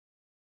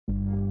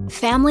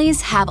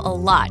Families have a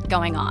lot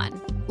going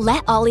on.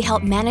 Let Ollie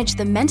help manage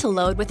the mental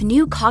load with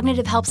new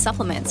cognitive help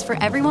supplements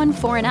for everyone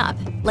 4 and up,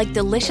 like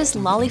delicious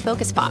Lolly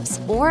Focus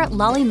Pops or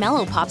Lolly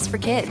Mellow Pops for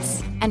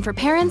kids. And for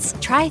parents,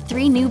 try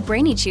 3 new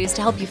Brainy Chews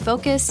to help you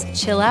focus,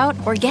 chill out,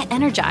 or get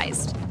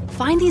energized.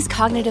 Find these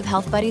cognitive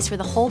health buddies for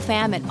the whole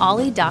fam at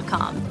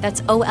ollie.com.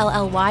 That's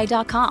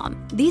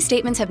OLLY.com. These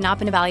statements have not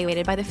been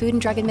evaluated by the Food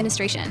and Drug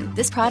Administration.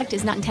 This product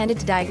is not intended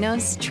to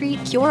diagnose,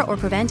 treat, cure, or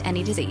prevent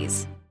any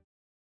disease.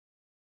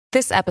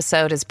 This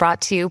episode is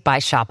brought to you by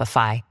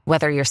Shopify.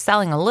 Whether you're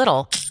selling a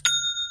little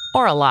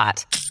or a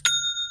lot,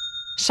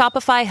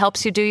 Shopify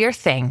helps you do your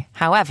thing,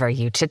 however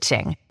you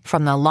cha-ching.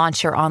 From the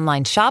launch your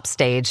online shop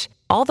stage,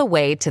 all the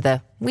way to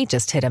the we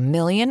just hit 1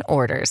 million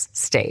orders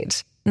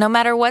stage. No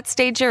matter what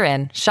stage you're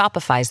in,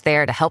 Shopify's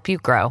there to help you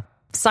grow.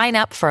 Sign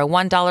up for a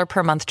 $1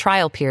 per month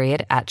trial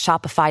period at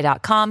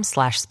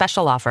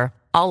shopify.com/special offer,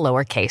 all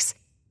lowercase.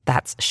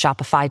 That's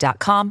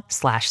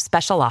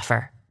shopify.com/special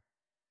offer.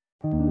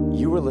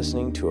 You were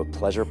listening to a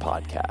Pleasure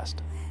podcast.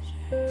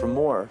 For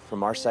more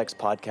from our Sex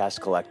Podcast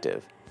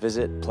Collective,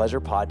 visit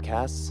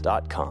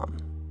pleasurepodcasts.com.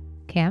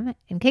 Cam,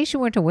 in case you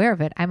weren't aware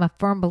of it, I'm a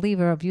firm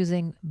believer of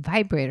using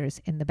vibrators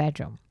in the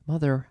bedroom.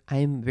 Mother, I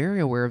am very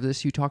aware of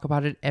this. You talk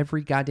about it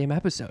every goddamn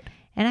episode.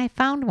 And I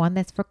found one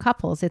that's for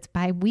couples. It's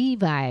by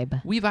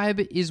WeVibe.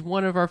 WeVibe is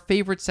one of our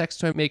favorite sex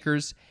toy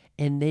makers,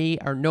 and they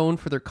are known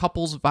for their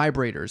couples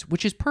vibrators,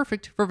 which is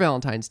perfect for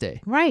Valentine's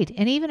Day. Right.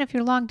 And even if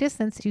you're long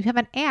distance, you have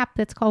an app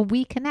that's called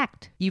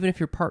WeConnect. Even if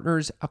your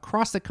partner's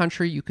across the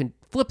country, you can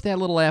flip that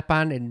little app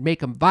on and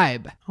make them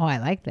vibe. Oh, I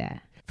like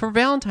that. For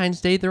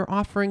Valentine's Day, they're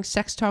offering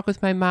Sex Talk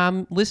with My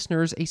Mom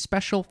listeners a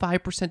special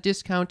 5%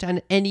 discount on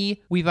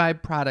any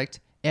WeVibe product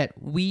at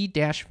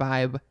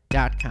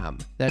we-vibe.com.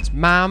 That's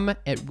mom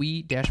at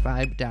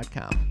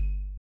we-vibe.com.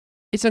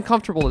 It's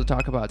uncomfortable to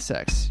talk about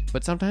sex,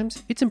 but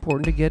sometimes it's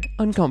important to get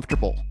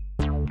uncomfortable.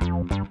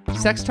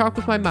 Sex Talk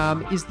with My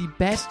Mom is the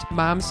best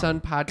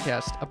mom-son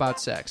podcast about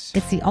sex.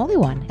 It's the only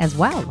one as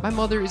well. My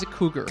mother is a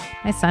cougar.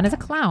 My son is a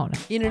clown.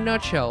 In a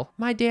nutshell,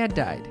 my dad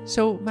died,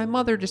 so my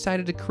mother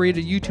decided to create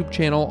a YouTube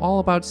channel all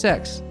about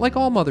sex, like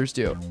all mothers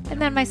do. And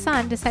then my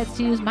son decides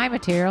to use my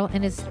material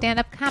in his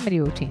stand-up comedy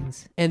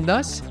routines. And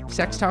thus,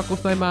 Sex Talk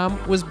with My Mom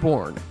was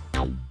born.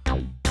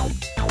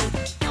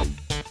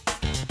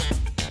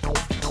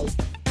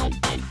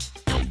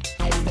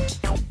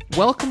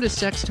 Welcome to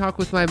Sex Talk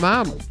with My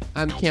Mom.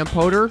 I'm Cam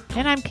Potter.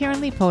 And I'm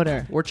Karen Lee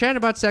Potter. We're chatting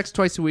about sex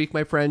twice a week,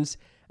 my friends.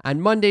 On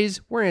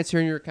Mondays, we're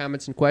answering your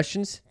comments and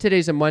questions.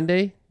 Today's a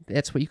Monday.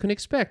 That's what you can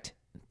expect.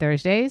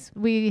 Thursdays,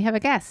 we have a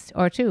guest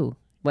or two.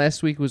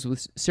 Last week was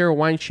with Sarah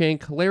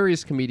Weinshank,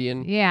 hilarious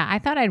comedian. Yeah, I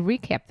thought I'd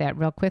recap that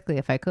real quickly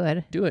if I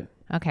could. Do it.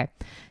 Okay.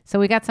 So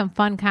we got some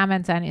fun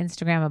comments on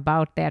Instagram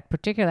about that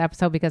particular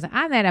episode because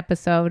on that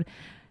episode,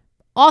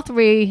 all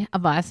 3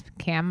 of us,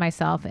 Cam,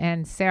 myself,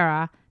 and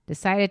Sarah,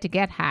 decided to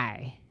get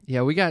high.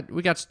 Yeah, we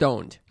got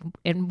stoned.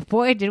 And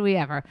boy, did we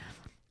ever.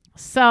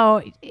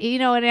 So,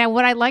 and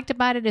what I liked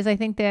about it is I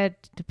think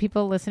that the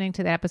people listening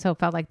to the episode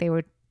felt like they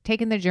were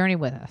taking the journey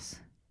with us.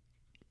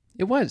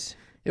 It was.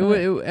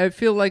 I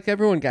feel like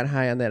everyone got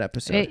high on that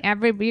episode.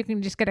 You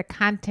can just get a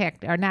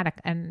contact, or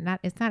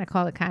it's not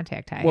called a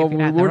contact high. Well, we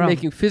weren't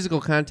making physical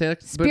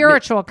contact.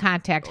 Spiritual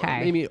contact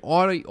high. Maybe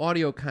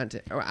audio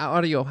contact, or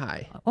audio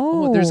high.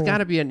 Oh, there's got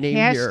to be a name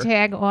here.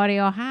 Hashtag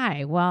audio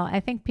high. Well, I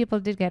think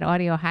people did get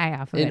audio high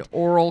off of it. An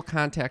oral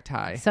contact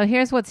high. So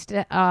here's what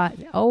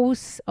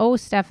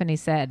Stephanie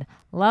said.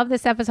 Love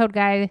this episode,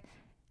 guys.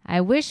 I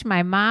wish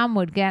my mom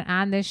would get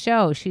on this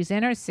show. She's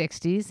in her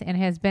 60s and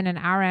has been an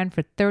RN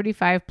for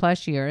 35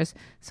 plus years,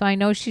 so I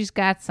know she's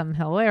got some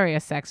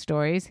hilarious sex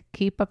stories.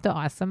 Keep up the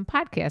awesome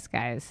podcast,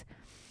 guys.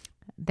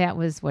 That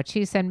was what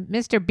she said.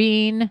 Mr.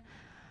 Bean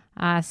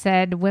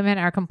said, women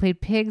are complete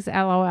pigs,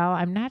 LOL.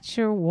 I'm not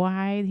sure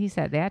why he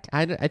said that.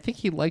 I think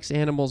he likes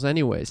animals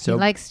anyway. So he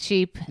likes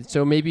sheep.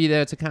 So maybe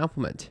that's a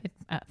compliment.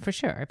 For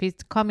sure. If he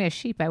called me a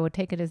sheep, I would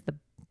take it as the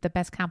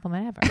best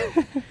compliment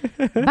ever.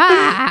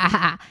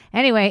 Bah!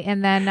 Anyway,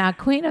 and then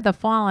Queen of the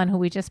Fallen, who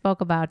we just spoke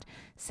about,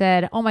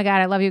 said, oh my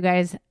God, I love you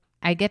guys.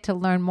 I get to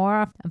learn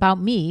more about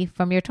me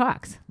from your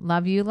talks.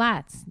 Love you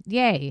lots.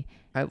 Yay.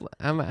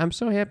 I'm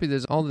so happy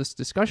there's all this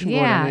discussion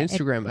going on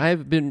Instagram.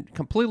 I've been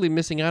completely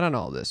missing out on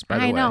all this, by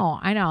the way. I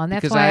know. And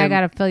that's why I got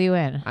to fill you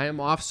in. I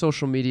am off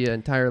social media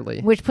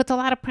entirely. Which puts a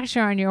lot of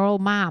pressure on your old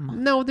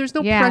mom. No, there's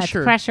no pressure. Yeah, it's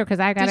pressure because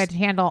I got to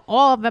handle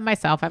all of it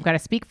myself. I've got to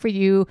speak for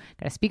you,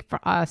 got to speak for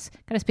us,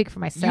 got to speak for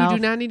myself. You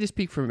do not need to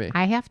speak for me.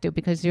 I have to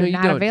because you're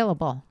not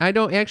available. I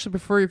don't actually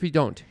prefer if you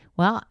don't.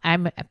 Well, I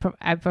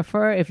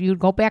prefer if you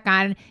go back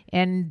on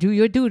and do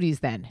your duties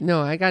then.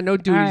 No, I got no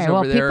duties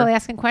over there. People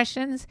asking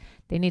questions,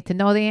 they need to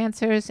know the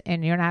answers,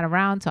 and you're not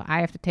around, so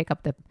I have to take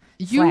up the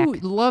slack. You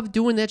love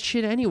doing that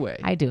shit anyway.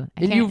 I do.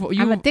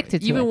 I'm addicted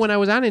to it. Even when I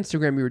was on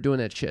Instagram, you were doing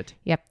that shit.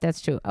 Yep, that's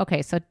true.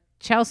 Okay, so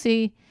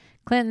Chelsea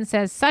Clinton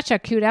says, such a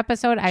cute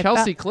episode.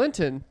 Chelsea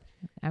Clinton?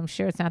 I'm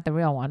sure it's not the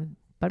real one,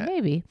 but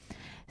maybe.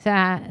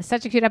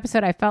 Such a cute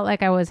episode. I felt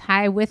like I was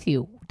high with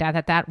you. ...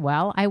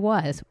 Well, I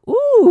was.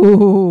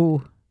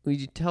 Ooh. Will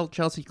you tell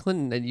Chelsea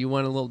Clinton that you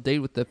want a little date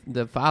with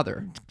the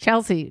father?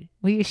 Chelsea,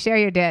 will you share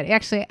your dad?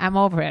 Actually, I'm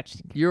over it.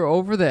 You're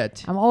over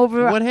that. I'm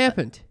over What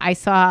happened? I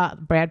saw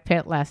Brad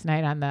Pitt last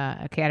night on the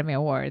Academy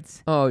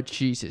Awards. Oh,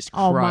 Jesus Christ.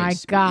 Oh, my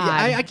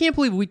God. Yeah, I can't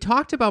believe we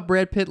talked about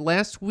Brad Pitt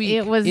last week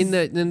It was- in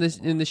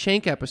the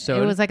Shank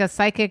episode. It was like a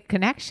psychic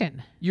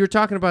connection. You were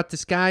talking about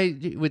this guy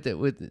with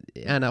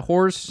on a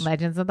horse.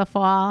 Legends of the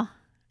Fall.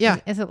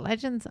 Yeah. Is it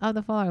Legends of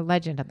the Fall or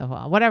Legend of the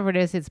Fall? Whatever it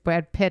is, it's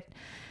Brad Pitt.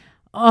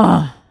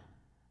 Oh,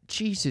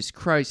 Jesus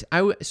Christ.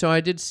 So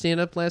I did stand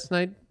up last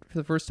night for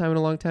the first time in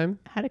a long time.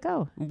 how'd it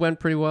go?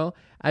 Went pretty well.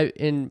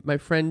 And my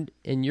friend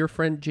and your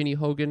friend Ginny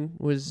Hogan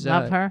was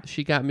Love her.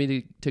 She got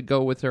me to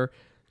go with her.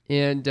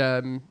 And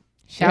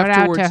Shout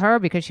out to her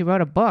because she wrote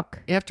a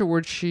book.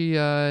 afterwards she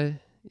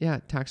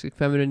toxic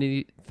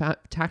femininity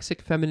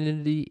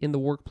in the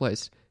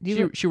workplace.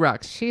 She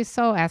rocks. She's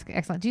so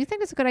excellent. Do you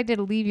think it's a good idea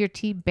to leave your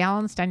tea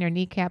balanced on your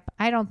kneecap?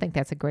 I don't think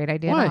that's a great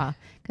idea Why? at all.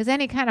 Because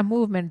any kind of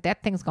movement,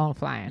 that thing's going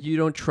flying. You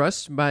don't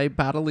trust my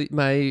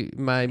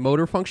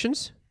motor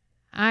functions?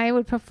 I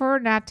would prefer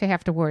not to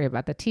have to worry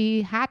about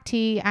the hot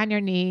tea on your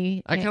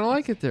knee. I kind of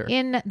like it there.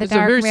 In the It's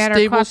dark a very matter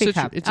stable coffee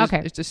cup. It's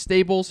Okay. it's a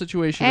stable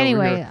situation over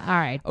Anyway, here. all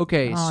right.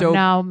 Okay, Oh, so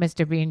no,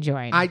 Mr. Bean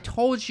joined. I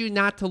told you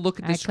not to look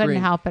at the I screen.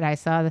 couldn't help it. I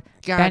saw the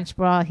God. bench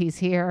brawl. He's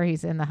here.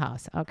 He's in the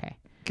house. Okay.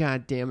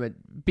 God damn it.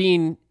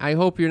 Bean, I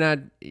hope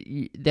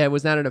that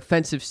was not an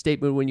offensive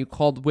statement when you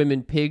called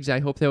women pigs. I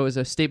hope that was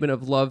a statement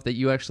of love that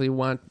you actually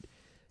want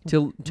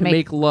to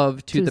make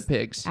love to the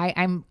pigs.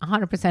 I'm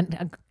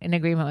 100% in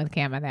agreement with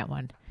Cam on that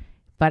one.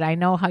 But I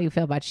know how you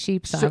feel about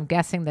sheep, so I'm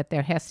guessing that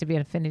there has to be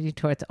an affinity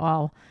towards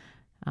all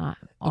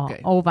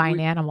ovine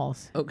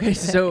animals. Okay,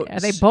 so Are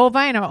they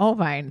bovine or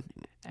ovine?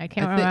 I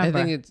can't remember.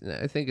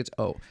 I think it's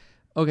O.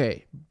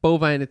 Okay,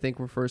 bovine I think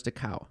refers to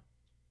cow.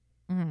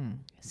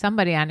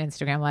 Somebody on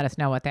Instagram let us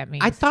know what that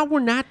means. I thought we're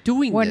not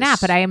doing We're this.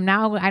 not, but I am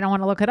now. I don't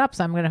want to look it up,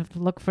 so I'm going to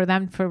look for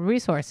them for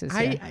resources.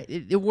 Here.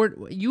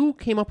 You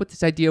came up with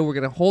this idea. We're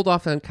going to hold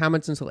off on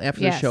comments until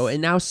after the Yes. show,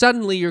 and now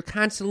suddenly you're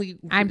constantly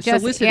I'm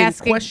just soliciting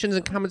asking- questions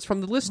and comments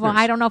from the listeners. Well,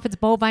 I don't know if it's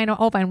bovine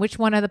or ovine. Which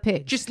one are the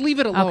pigs? Just leave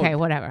it alone. Okay,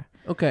 whatever.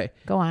 Okay.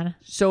 Go on.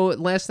 So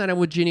last night I'm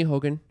with Ginny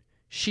Hogan.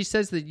 She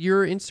says that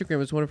your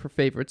Instagram is one of her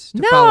favorites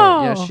to No,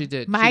 follow. Yeah, she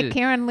did. My She did.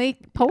 Karen Lee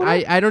Potter.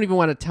 I don't even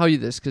want to tell you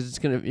this because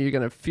you're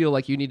gonna feel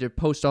like you need to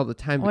post all the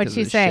time. What'd because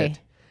she of this say? Shit.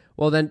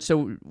 Well, then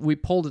so we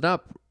pulled it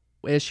up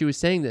as she was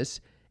saying this,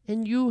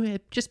 and you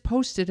had just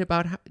posted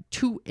about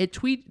a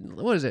tweet.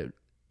 What is it?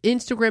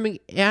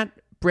 Instagramming at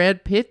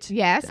Brad Pitt.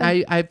 Yes.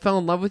 I fell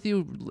in love with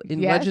you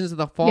in Yes. Legends of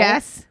the Fall.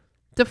 Yes.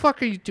 The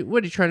fuck are you?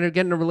 What are you trying to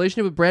get in a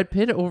relationship with Brad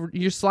Pitt?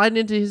 You're sliding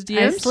into his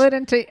DMs. I slid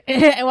into.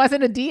 It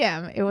wasn't a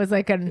DM. It was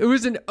like It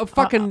was a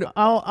fucking just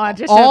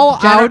all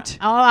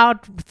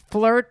out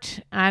flirt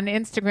on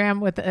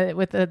Instagram with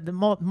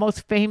the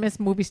most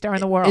famous movie star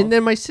in the world. And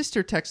then my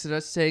sister texted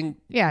us saying,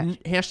 Yeah.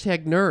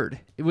 hashtag nerd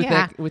with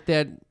Yeah.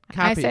 that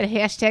copy. I said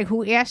hashtag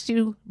Who asked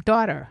you,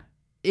 daughter.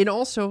 And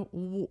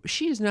also,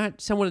 she is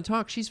not someone to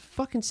talk. She's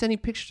fucking sending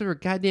pictures of her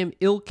goddamn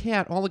ill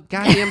cat all the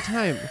goddamn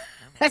time.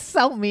 That's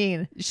so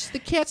mean. The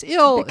cat's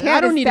ill. The cat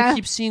I don't is need that- to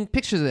keep seeing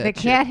pictures of that. The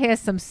cat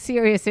has some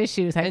serious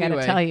issues. I got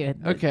Anyway, to tell you.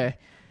 Okay,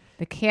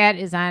 The cat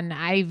is on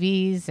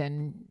IVs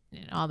and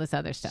all this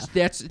other stuff.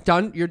 that's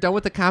done. You're done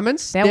with the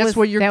comments. That That's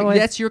was- that was-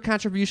 that's your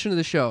contribution to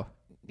the show.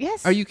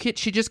 Yes. Are you kidding?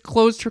 She just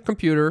closed her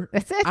computer.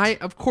 That's it. I,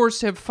 of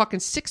course, have fucking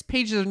 6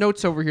 pages of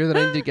notes over here that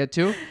I need to get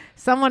to.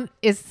 Someone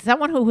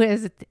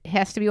who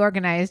has to be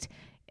organized,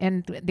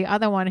 and the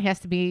other one has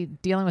to be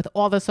dealing with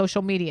all the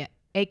social media,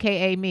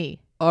 aka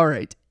me. All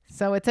right.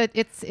 So it's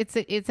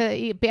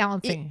a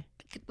balancing.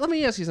 Let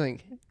me ask you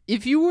something.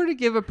 If you were to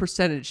give a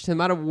percentage to the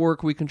amount of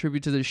work we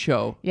contribute to the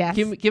show, Yes.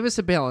 give us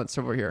a balance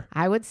over here.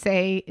 I would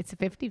say it's a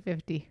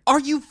 50-50. Are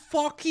you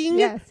fucking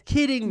Yes.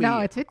 kidding me? No,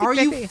 it's 50-50. Are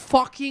you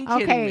fucking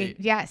kidding Okay, me?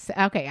 yes.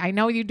 Okay, I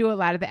know you do a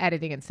lot of the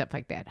editing and stuff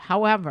like that.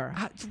 However,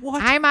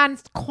 What? I'm on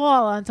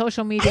call on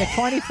social media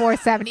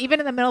 24/7. Even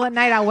in the middle of the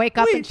night, I'll wake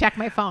up and Wait, check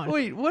my phone.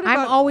 Wait, what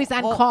I'm about always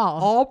on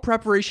call. All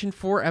preparation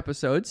for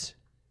episodes.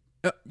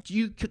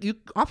 You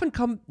often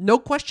come no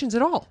questions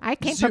at all. I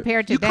came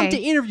prepared You come to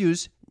today.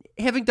 interviews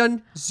having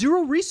done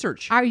zero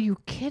research. Are you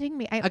kidding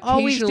me? I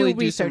always Occasionally do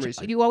do some research.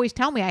 research. You always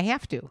tell me I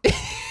have to.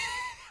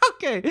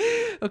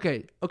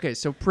 Okay.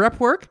 So prep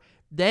work,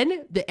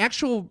 then the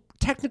actual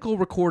technical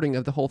recording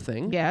of the whole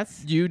thing.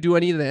 Yes. Do you do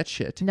any of that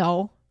shit?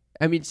 No.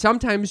 I mean,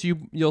 sometimes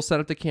you'll set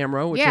up the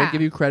camera, which Yeah. I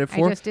give you credit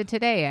for. I just did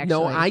today, actually.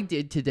 No, I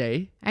did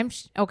today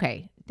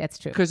okay. That's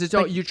true. because it's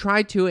all, you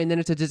try to, and then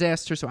it's a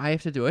disaster, so I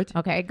have to do it.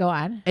 Okay, go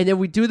on. And then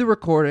we do the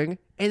recording,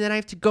 and then I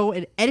have to go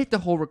and edit the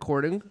whole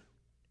recording,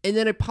 and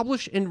then I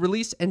publish and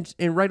release and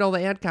write all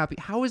the ad copy.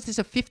 How is this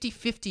a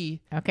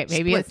 50-50 Okay,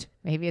 split?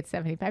 maybe it's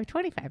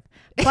 75-25.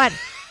 But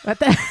but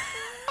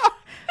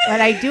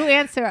I do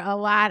answer a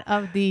lot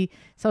of the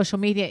social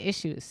media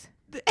issues.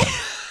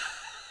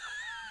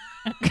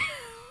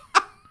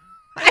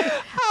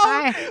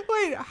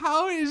 Wait,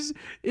 how is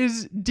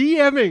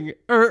DMing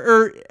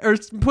or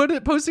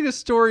posting a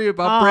story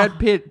about Brad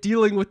Pitt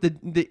dealing with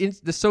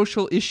the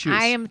social issues?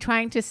 I am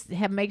trying to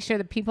make sure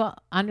that people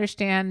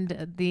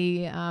understand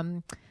the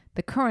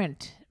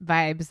current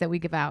vibes that we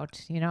give out,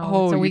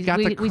 so we got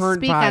the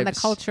current speak on the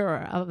vibes.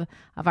 culture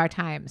of our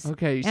times.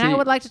 Okay, and I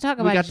would like to talk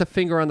about. We got the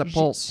finger on the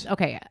pulse.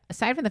 Okay,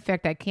 aside from the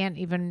fact I can't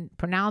even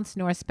pronounce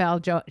nor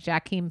spell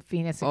Joaquin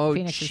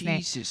Phoenix's name.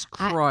 Jesus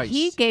Christ!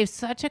 He gave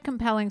such a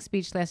compelling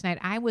speech last night.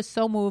 I was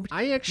so moved.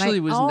 I actually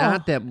was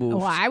not that moved.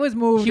 Well, I was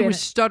moved. He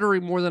was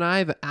stuttering more than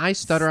I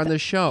stutter on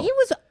this show. He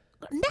was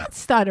not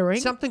stuttering.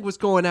 Something was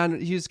going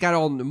on. He just got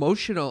all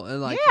emotional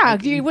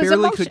and he was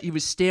barely could. He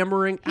was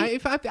stammering.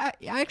 I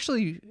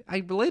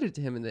related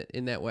to him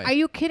in that way. Are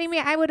you kidding me?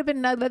 I would have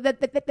been.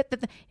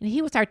 And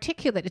he was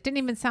articulate. It didn't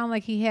even sound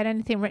like he had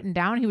anything written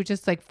down. He was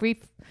just like free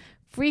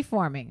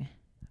forming.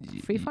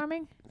 Free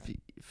forming?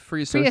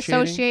 Free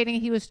associating.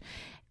 He was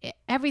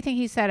everything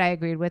he said. I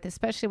agreed with,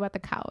 especially about the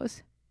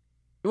cows.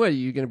 What, are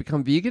you going to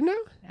become vegan now?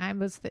 I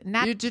was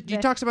not. You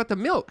talks about the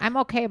milk. I'm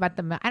okay about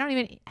the milk. I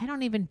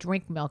don't even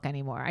drink milk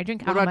anymore. I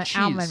drink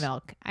almond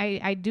milk.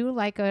 I do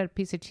like a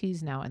piece of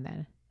cheese now and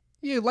then.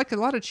 You like a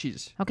lot of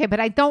cheese. Okay,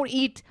 but I don't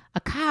eat a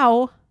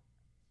cow.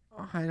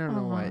 Oh, I don't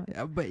know why.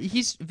 But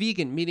he's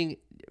vegan, meaning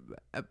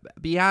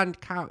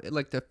beyond cow,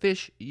 like the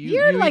fish.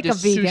 You're like a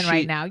vegan sushi.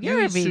 right now.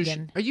 You're a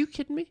vegan. Are you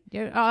kidding me?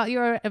 You're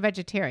a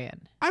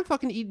vegetarian. I'm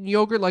fucking eating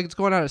yogurt like it's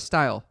going out of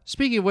style.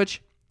 Speaking of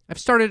which, I've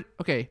started.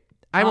 Okay.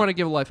 I want to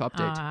give a life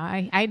update.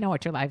 I know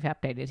what your life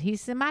update is.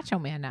 He's a macho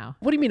man now.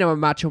 What do you mean I'm a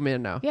macho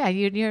man now? Yeah,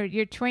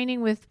 you're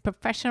training with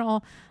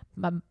professional.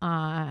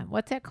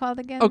 What's that called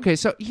again? Okay,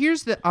 so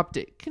here's the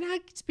update. Can I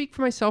speak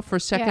for myself for a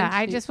second? Yeah,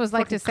 I just was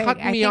like to say, I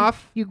think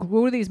off. You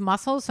grew these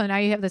muscles, so now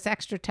you have this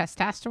extra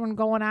testosterone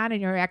going on,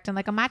 and you're acting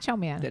like a macho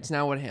man. That's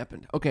not what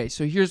happened. Okay,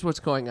 so here's what's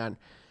going on.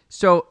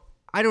 So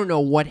I don't know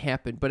what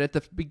happened, but at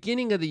the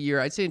beginning of the year,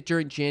 I'd say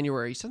during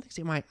January, something's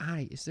in my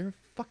eye. Is there a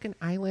fucking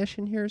eyelash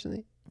in here or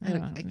something?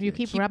 You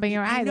keep rubbing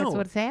your eye. That's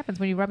what happens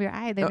when you rub your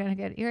eye. They're going to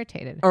get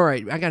irritated. All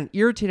right, I got an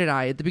irritated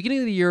eye. At the beginning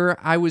of the year,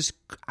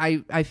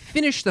 I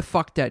finished the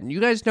Fuck Den.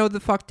 You guys know the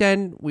Fuck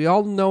Den. We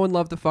all know and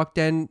love the Fuck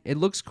Den. It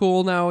looks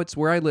cool now. It's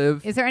where I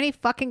live. Is there any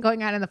fucking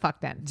going on in the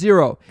Fuck Den?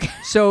 Zero.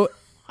 So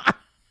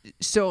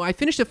I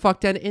finished the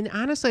Fuck Den, and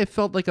honestly, I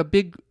felt like a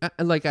big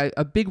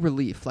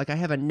relief. Like I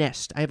have a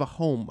nest. I have a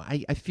home.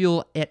 I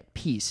feel at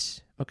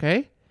peace.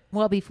 Okay.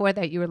 Well, before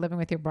that, you were living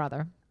with your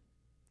brother.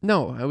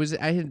 No, I was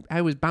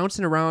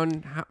bouncing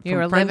around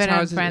from friends'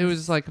 houses. It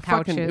was like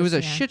it was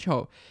a shit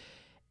show,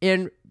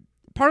 and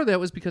part of that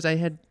was because I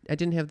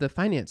didn't have the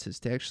finances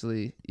to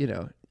actually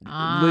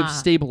live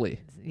stably.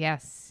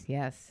 Yes.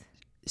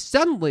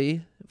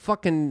 Suddenly,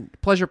 fucking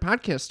Pleasure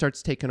Podcast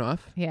starts taking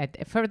off. Yeah,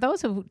 for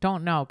those who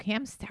don't know,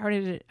 Cam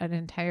started an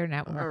entire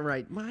network. All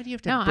right, why do you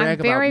have to brag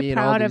I'm very about me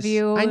proud and all of these?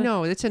 you. I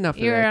know, it's enough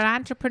of You're that. an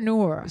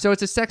entrepreneur. So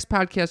it's a sex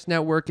podcast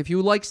network. If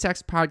you like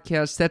sex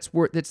podcasts, that's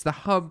the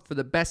hub for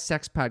the best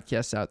sex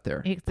podcasts out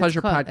there. It's called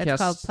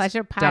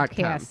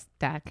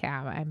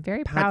pleasurepodcast.com. I'm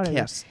very proud of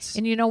it.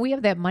 And we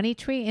have that money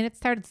tree, and it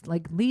starts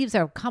like leaves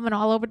are coming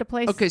all over the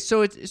place. Okay,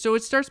 so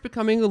it starts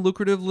becoming a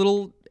lucrative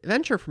little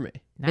venture for me.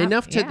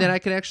 Enough that I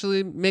could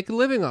actually make a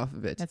living off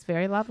of it. That's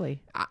very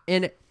lovely.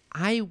 And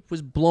I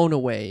was blown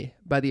away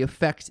by the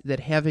effect that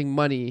having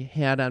money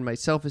had on my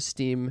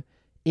self-esteem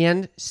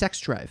and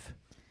sex drive.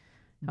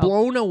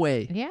 Blown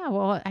away. Yeah,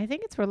 well, I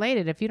think it's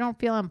related. If you don't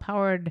feel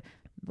empowered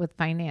with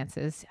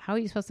finances, how are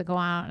you supposed to go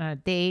out on a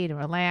date and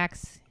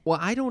relax? Well,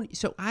 I don't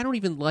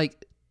even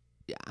like.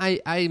 I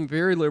am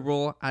very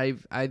liberal. I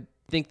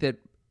think that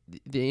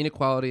the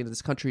inequality in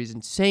this country is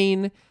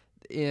insane,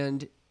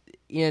 and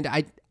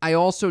I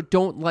also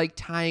don't like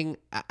tying.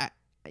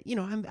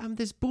 I'm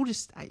this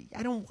Buddhist.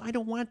 I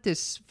don't want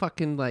this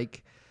fucking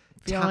like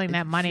feeling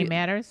that money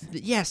matters.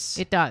 Yes,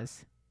 it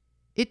does.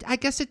 I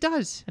guess it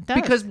does. It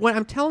does. Because what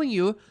I'm telling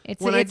you,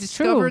 when I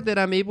discovered that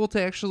I'm able to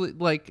actually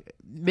like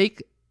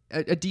make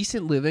a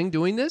decent living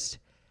doing this,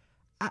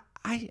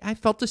 I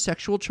felt a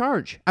sexual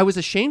charge. I was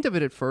ashamed of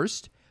it at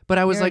first, but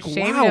I was like,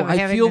 wow,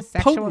 I feel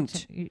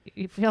potent.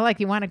 You feel like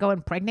you want to go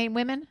impregnate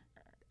women?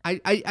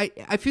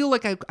 I feel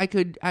like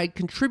I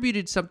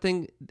contributed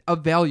something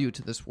of value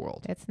to this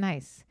world. That's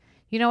nice.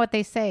 You know what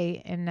they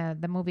say in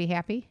the movie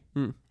Happy?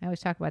 I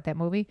always talk about that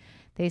movie.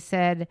 They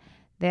said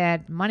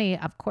that money,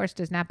 of course,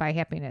 does not buy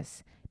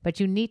happiness, but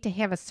you need to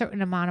have a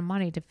certain amount of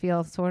money to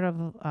feel sort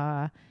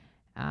of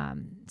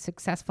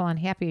successful and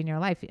happy in your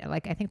life.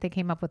 Like I think they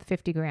came up with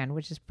 $50,000,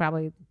 which is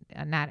probably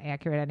not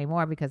accurate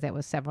anymore because that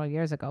was several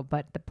years ago.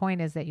 But the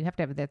point is that you have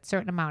to have that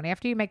certain amount.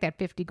 After you make that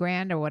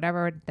 $50,000 or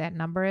whatever that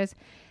number is,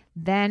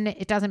 then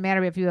it doesn't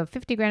matter if you have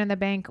 $50,000 in the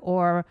bank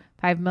or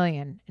 $5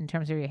 million in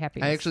terms of your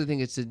happiness. I actually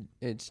think it's an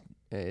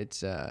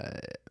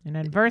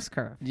inverse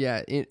curve.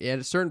 Yeah, at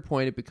a certain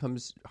point, it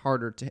becomes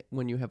harder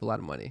when you have a lot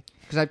of money.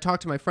 Because I've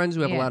talked to my friends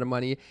who have a lot of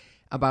money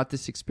about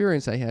this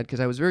experience I had because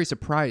I was very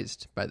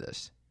surprised by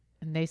this.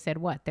 And they said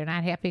what? They're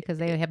not happy because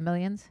they have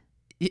millions?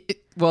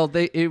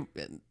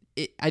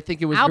 I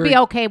think it was. I'll be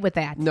okay with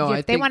that. No,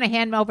 if they want to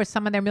hand over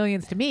some of their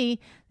millions to me,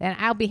 then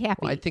I'll be happy.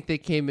 Well, I think they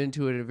came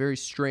into it in a very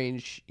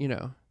strange,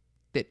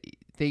 that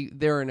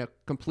they're in a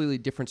completely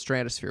different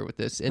stratosphere with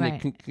this, and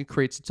it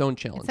creates its own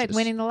challenges. It's like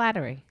winning the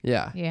lottery.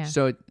 Yeah.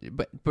 So,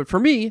 but for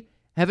me,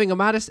 having a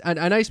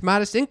nice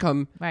modest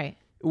income, right,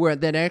 where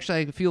then actually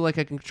I feel like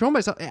I can control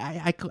myself,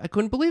 I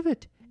couldn't believe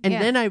it. And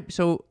then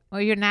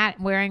well, you're not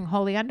wearing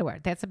holy underwear.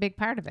 That's a big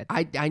part of it.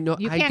 I know.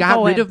 You I can't got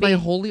go rid and of my be-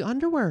 holy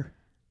underwear.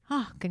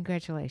 Oh,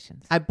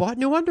 congratulations. I bought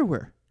new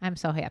underwear. I'm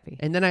so happy.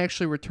 And then I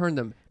actually returned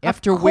them Of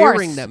after course.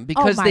 wearing them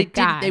because Oh, my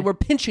God. they were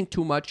pinching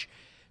too much.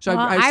 So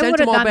Well, I I sent would them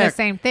have all done the back.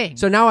 same thing.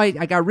 So now I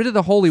got rid of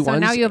the holy So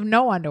ones. now you have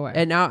no underwear.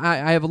 And now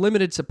I have a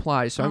limited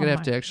supply, so I'm Oh going to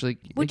have my- to actually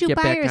Would you get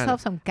buy back on yourself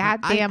it. some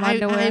goddamn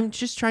underwear? I'm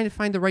just trying to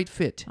find the right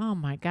fit. Oh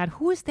my God,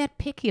 who is that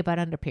picky about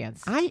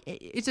underpants?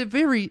 It's a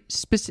very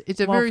specific.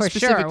 It's a well, very for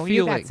specific sure. Well, you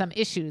feeling. got some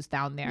issues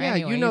down there. Yeah,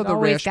 anyway. you know You've the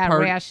always rash got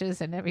part.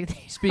 rashes and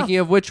everything. Speaking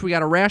of which, we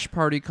got a rash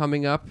party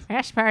coming up.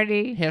 Rash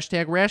party.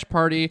 Hashtag rash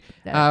party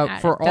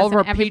for all of Doesn't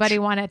our everybody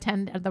want to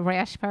attend the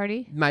rash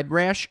party? My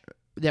rash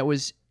that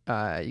was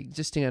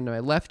existing on my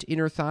left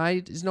inner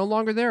thigh is no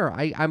longer there.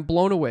 I'm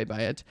blown away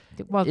by it.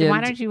 Well, And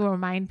why don't you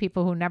remind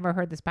people who never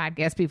heard this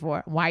podcast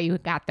before why you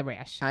got the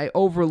rash? I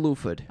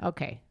over-loofed.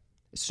 Okay.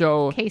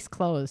 So Case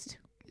closed.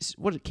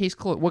 what case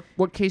closed?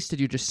 What case did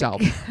you just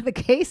solve? The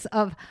case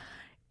of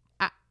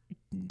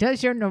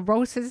does your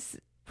neurosis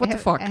What the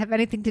fuck? have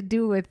anything to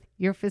do with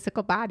your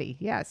physical body?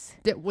 Yes.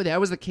 that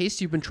was the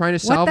case you've been trying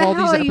to What solve the all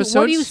hell these are you, episodes.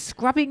 What are you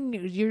scrubbing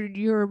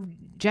your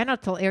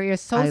genital area?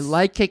 I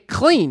like it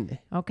clean.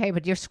 Okay,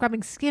 but you're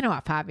scrubbing skin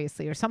off,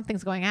 obviously, or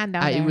something's going on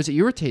down It there. was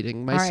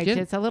irritating my All right, skin.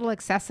 it's a little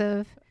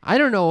excessive. I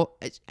don't know.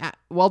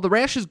 Well, the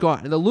rash is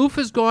gone. The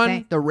loofah is gone.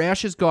 Okay. The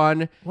rash is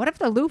gone. What if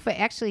the loofah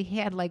actually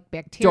had like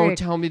bacteria? Don't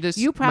tell me this.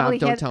 You probably Mom,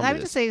 don't had. tell me I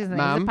would this. just say this.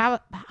 Mom, How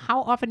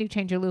often do you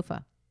change your loofah?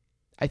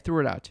 I threw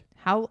it out.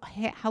 How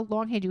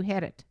long had you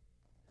had it?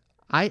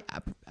 I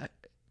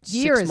 6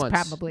 Years, months.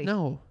 probably.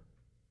 No,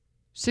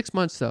 6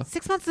 months though.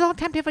 6 months is a long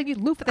time to have a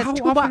loofah. That's How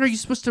 $2. often are you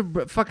supposed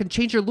to fucking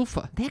change your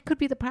loofah? That could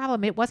be the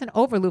problem. It wasn't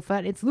over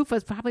loofah. It's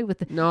loofah's probably with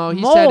the No,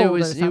 he mold said it or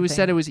was. He something.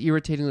 said it was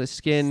irritating the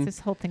skin. This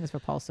whole thing is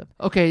repulsive.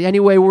 Okay.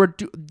 Anyway,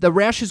 the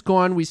rash is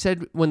gone. We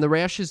said when the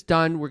rash is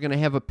done, we're gonna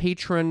have a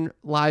patron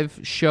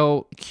live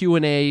show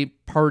Q&A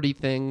party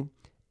thing.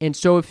 And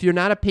so if you're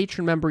not a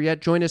patron member yet,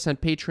 join us on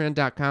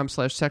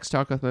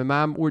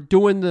patreon.com/sextalkwithmymom. We're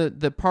doing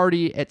the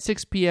party at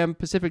 6 p.m.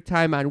 Pacific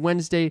time on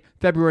Wednesday,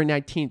 February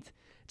 19th.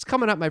 It's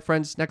coming up, my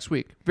friends, next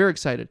week. Very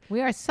excited.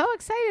 We are so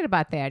excited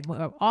about that.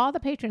 All the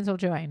patrons will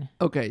join.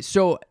 Okay,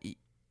 so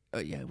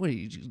what are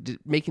you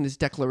making this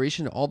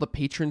declaration? All the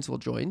patrons will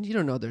join? You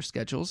don't know their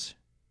schedules.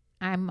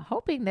 I'm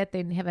hoping that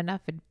they have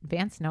enough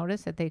advance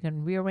notice that they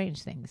can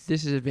rearrange things.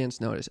 This is advance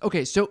notice.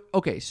 Okay, so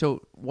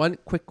one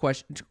quick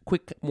question,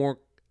 more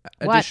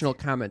What? additional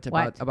comment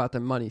What? about the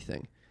money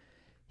thing.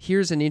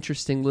 Here's an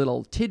interesting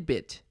little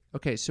tidbit.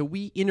 Okay, so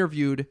we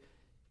interviewed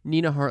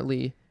Nina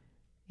Hartley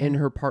and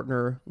her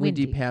partner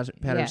Wendy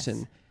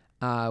Patterson,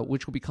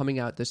 which will be coming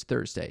out this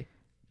Thursday.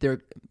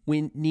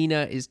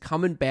 Nina is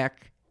coming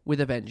back with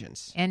a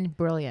vengeance. And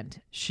brilliant.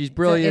 She's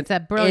brilliant. It's a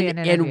brilliant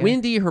and interview.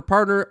 Wendy, her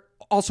partner,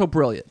 also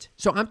brilliant.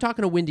 So I'm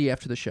talking to Wendy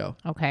after the show.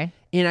 Okay.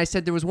 And I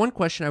said there was one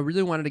question I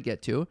really wanted to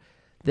get to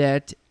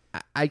that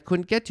I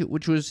couldn't get to,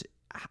 which was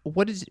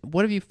what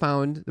have you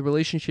found the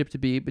relationship to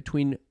be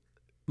between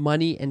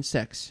money and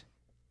sex?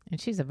 And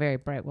she's a very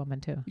bright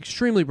woman, too.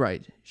 Extremely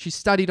bright. She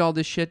studied all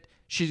this shit.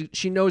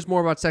 She knows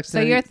more about sex So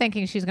than you're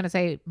thinking she's going to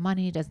say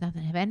money does not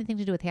have anything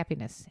to do with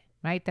happiness,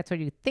 right? That's what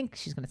you think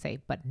she's going to say.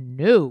 But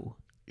no.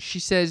 She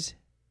says,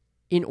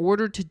 in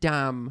order to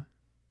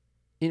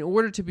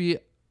be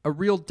a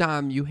real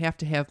dom, you have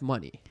to have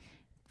money.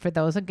 For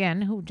those,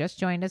 again, who just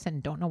joined us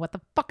and don't know what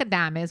the fuck a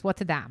dom is,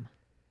 what's a dom?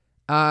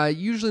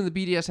 Usually in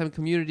the BDSM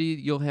community,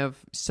 you'll have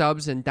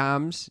subs and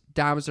doms.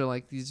 Doms are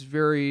like these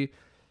very,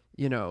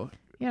 The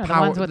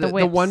ones with the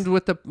whips. the ones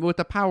with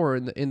the power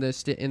in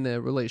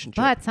the relationship.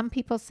 But some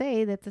people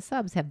say that the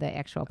subs have the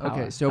actual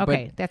power.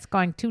 Okay, that's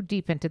going too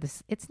deep into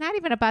this. It's not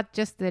even about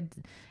just the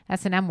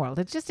S&M world.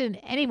 It's just in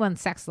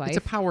anyone's sex life. it's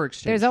a power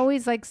exchange. There's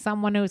always like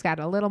someone who's got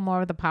a little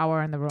more of the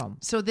power in the room.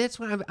 So that's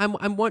what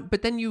I'm one.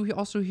 But then you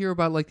also hear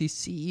about like these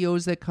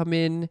CEOs that come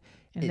in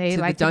And they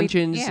to like the to be-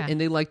 dungeons yeah. and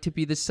they like to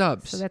be the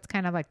subs. So that's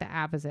kind of like the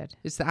opposite.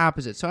 It's the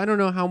opposite. So I don't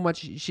know how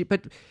much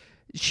but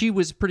she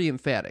was pretty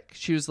emphatic.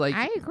 She was like,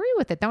 I agree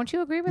with it. Don't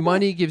you agree with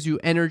money gives you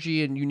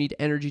energy, and you need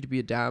energy to be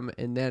a dom,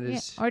 and that it?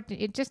 is. Yeah, or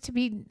it just to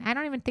be. I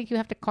don't even think you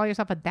have to call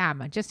yourself a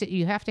dom. Just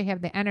you have to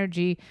have the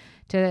energy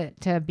to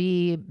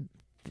be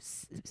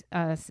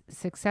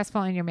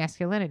successful in your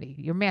masculinity.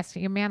 Your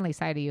manly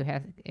side of you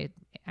has it.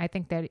 I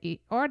think that,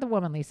 or the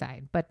womanly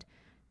side, but.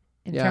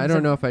 I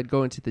don't know if I'd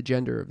go into the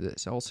gender of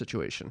this whole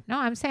situation. No,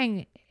 I'm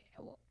saying,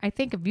 I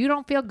think if you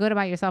don't feel good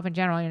about yourself in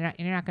general, you're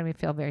not going to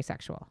feel very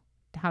sexual.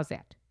 How's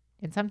that?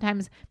 And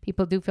sometimes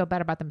people do feel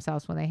better about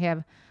themselves when they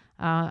have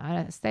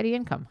a steady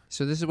income.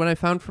 So this is what I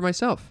found for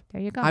myself.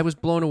 There you go. I was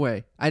blown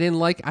away. I didn't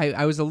like.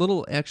 I was a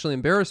little actually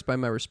embarrassed by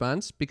my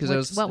response because I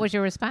was. What was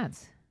your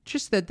response?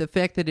 Just that the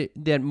fact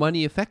that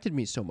money affected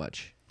me so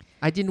much.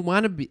 I didn't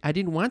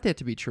want that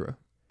to be true.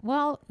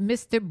 Well,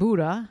 Mr.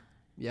 Buddha,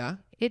 Yeah.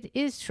 it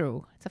is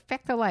true. It's a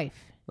fact of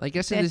life. I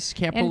guess in this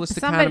capitalist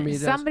And economy,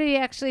 somebody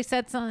actually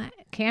said something.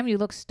 Cam, you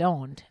look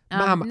stoned.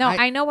 Mom, no,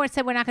 I know we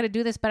said we're not going to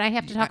do this, but I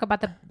have to talk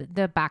about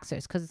the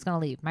boxers because it's going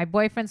to leave. My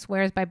boyfriend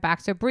swears by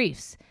boxer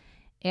briefs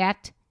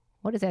at,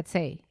 what does that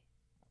say?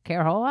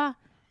 Carahoa?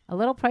 A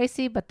little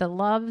pricey, but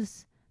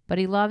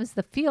he loves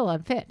the feel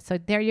and fit. So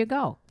there you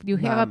go. You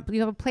have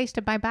a place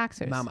to buy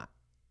boxers. Mama,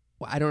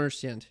 well, I don't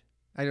understand.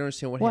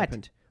 What What?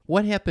 happened.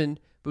 What happened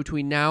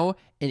between now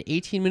and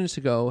 18 minutes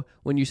ago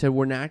when you said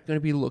we're not going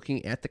to be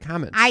looking at the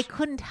comments? I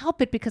couldn't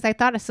help it because I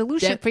thought a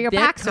solution for your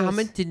boxers. That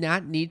comment did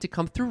not need to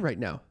come through right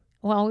now.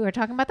 Well, we were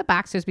talking about the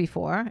boxers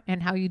before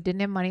and how you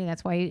didn't have money. And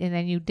that's why, and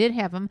then you did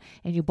have them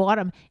and you bought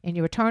them and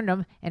you returned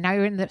them and now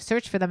you're in the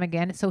search for them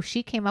again. So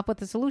she came up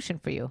with a solution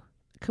for you.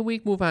 Can we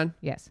move on?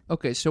 Yes.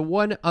 Okay, so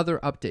one other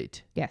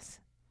update. Yes.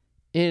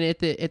 And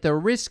at the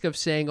risk of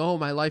saying, "Oh,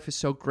 my life is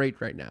so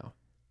great right now,"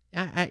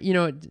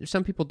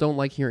 some people don't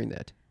like hearing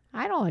that.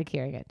 I don't like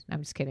hearing it. I'm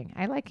just kidding.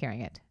 I like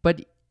hearing it.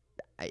 But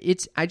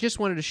I just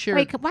wanted to share.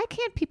 Wait, why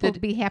can't people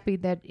be happy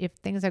that if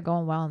things are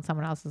going well in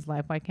someone else's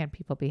life, why can't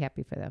people be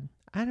happy for them?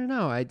 I don't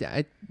know.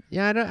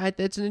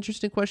 That's an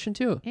interesting question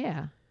too.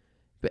 Yeah.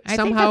 But I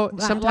somehow, think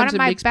that, sometimes one of it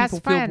my makes best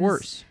people feel friends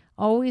worse.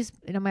 Always,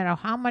 no matter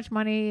how much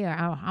money or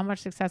how much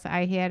success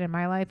I had in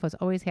my life, was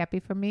always happy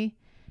for me.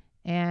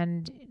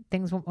 And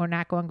things were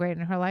not going great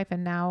in her life.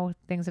 And now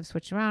things have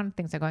switched around.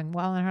 Things are going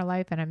well in her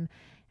life. And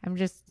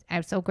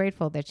I'm so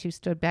grateful that she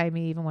stood by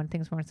me even when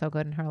things weren't so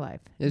good in her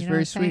life. It's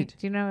very sweet.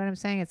 Do you know what I'm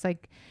saying? It's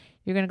like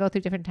you're going to go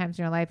through different times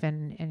in your life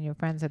and your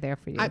friends are there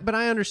for you. But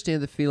I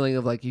understand the feeling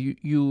of like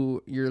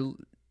you're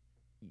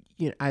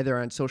either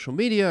on social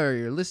media or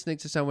you're listening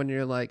to someone and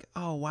you're like,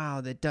 oh,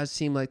 wow, that does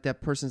seem like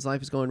that person's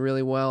life is going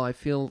really well. I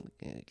feel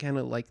kind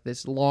of like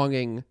this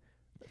longing.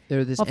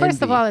 Well,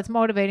 first of all, it's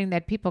motivating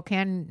that people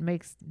can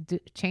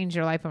change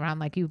your life around.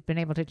 Like you've been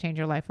able to change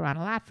your life around a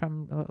lot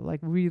from like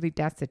really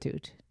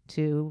destitute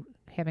to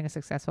having a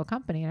successful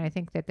company. And I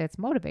think that that's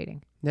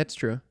motivating. That's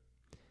true.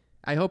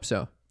 I hope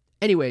so.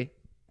 Anyway,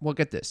 we'll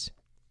get this.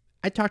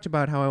 I talked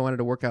about how I wanted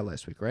to work out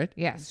last week, right?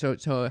 Yes.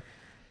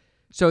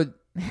 So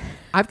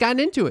I've gotten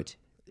into it.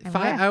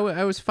 I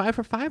was 5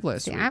 for 5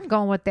 last week. I'm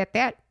going with that.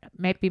 That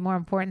might be more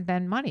important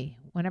than money.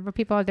 Whenever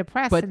people are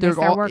depressed But and they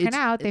start working it's-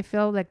 out, they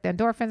feel like the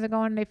endorphins are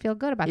going and they feel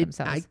good about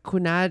themselves. I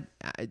could not.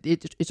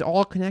 It's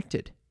all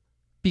connected.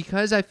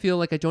 Because I feel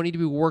like I don't need to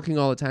be working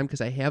all the time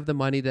because I have the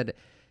money that,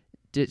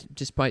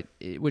 despite,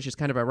 which is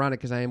kind of ironic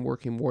because I am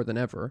working more than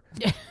ever.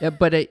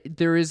 But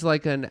there is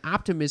like an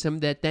optimism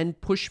that then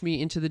pushed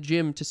me into the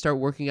gym to start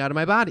working out on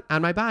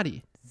my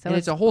body. So and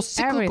it's a whole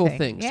cyclical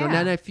everything. thing. So Yeah.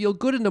 then I feel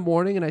good in the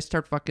morning and I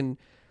start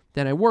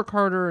then I work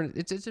harder and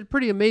it's a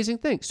pretty amazing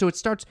thing. So it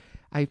starts,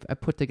 I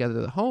put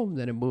together the home,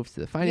 then it moves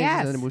to the finances,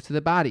 Yes. then it moves to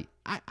the body.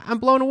 I'm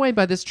blown away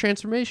by this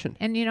transformation.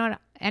 And you know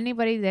what?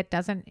 Anybody that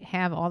doesn't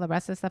have all the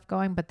rest of the stuff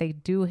going, but they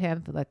do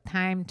have the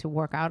time to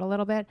work out a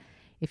little bit,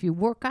 if you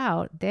work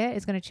out, that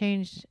is going to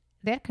change.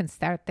 That can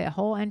start the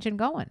whole engine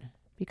going.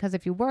 Because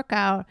if you work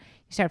out,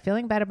 you start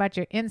feeling better about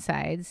your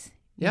insides.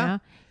 You Yeah. know?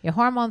 Your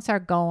hormones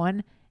start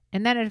going.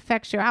 And then it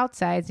affects your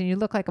outsides and you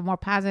look like a more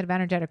positive,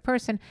 energetic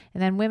person.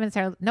 And then women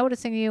start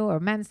noticing you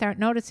or men start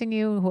noticing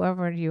you,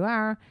 whoever you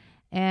are.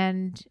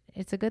 And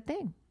it's a good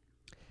thing.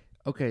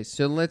 Okay,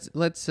 so let's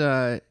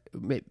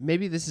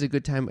maybe this is a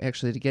good time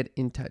actually to get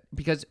in touch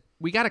because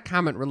we got a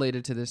comment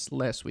related to this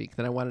last week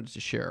that I wanted to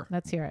share.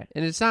 Let's hear it.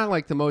 And it's not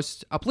like the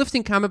most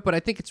uplifting comment, but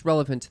I think it's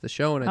relevant to the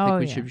show, and I think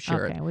we should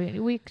share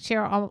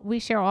it. We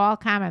share all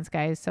comments,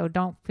 guys. So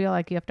don't feel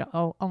like you have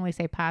to only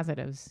say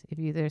positives.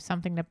 If there's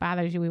something that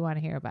bothers you, we want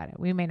to hear about it.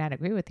 We may not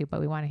agree with you, but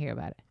we want to hear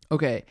about it.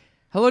 Okay.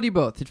 Hello to you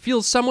both. It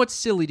feels somewhat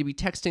silly to be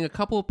texting a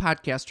couple of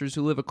podcasters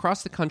who live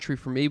across the country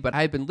from me, but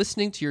I've been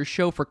listening to your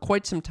show for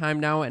quite some time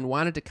now and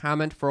wanted to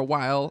comment for a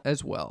while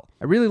as well.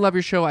 I really love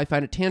your show. I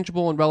find it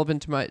tangible and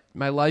relevant to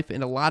my life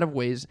in a lot of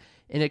ways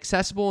and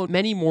accessible in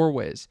many more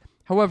ways.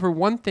 However,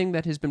 one thing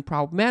that has been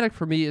problematic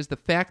for me is the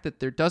fact that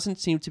there doesn't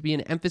seem to be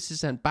an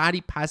emphasis on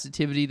body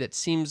positivity that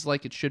seems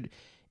like it should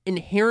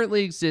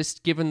inherently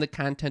exist given the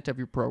content of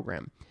your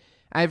program.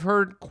 I've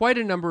heard quite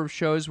a number of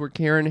shows where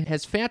Karen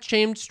has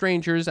fat-shamed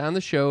strangers on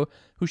the show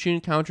who she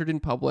encountered in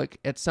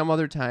public at some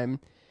other time.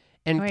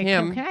 And Wait,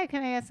 Cam...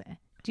 can I ask,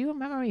 do you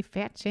remember me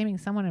fat-shaming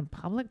someone in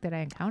public that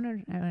I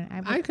encountered?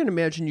 I can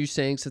imagine you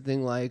saying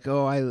something like,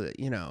 oh,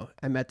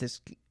 I met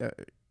this,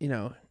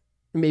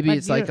 maybe But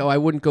it's like, oh, I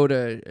wouldn't go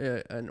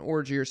to an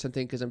orgy or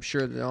something because I'm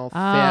sure they're all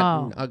fat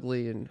and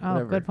ugly and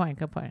whatever. Good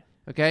point.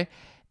 Okay?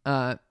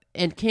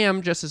 And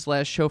Cam, just this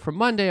last show from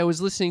Monday, I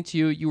was listening to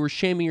you. You were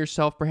shaming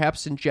yourself,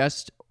 perhaps in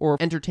jest or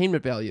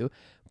entertainment value,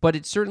 but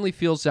it certainly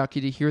feels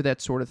yucky to hear that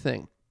sort of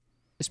thing.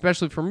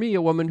 Especially for me,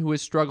 a woman who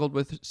has struggled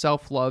with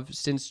self-love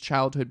since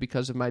childhood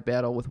because of my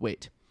battle with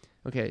weight.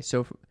 Okay,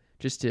 so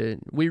just to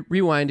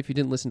rewind, if you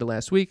didn't listen to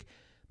last week,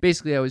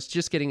 basically I was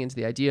just getting into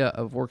the idea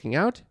of working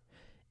out,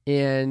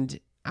 and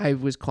I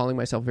was calling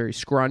myself very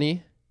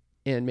scrawny,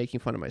 and making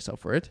fun of myself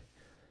for it.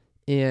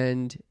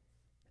 And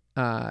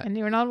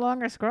you're no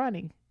longer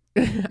scrawny.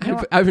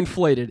 I've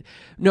inflated.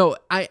 No,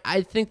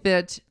 I think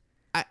that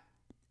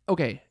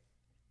okay.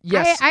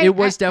 Yes, it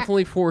was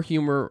definitely for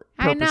humor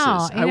purposes.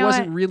 I know. I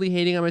wasn't really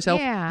hating on myself.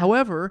 Yeah.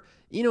 However,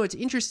 it's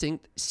interesting,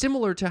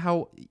 similar to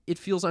how it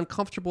feels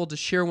uncomfortable to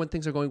share when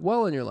things are going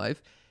well in your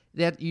life,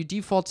 that you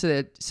default to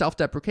that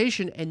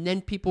self-deprecation, and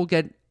then people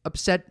get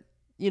upset,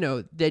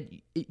 that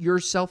you're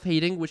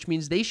self-hating, which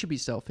means they should be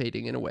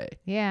self-hating in a way.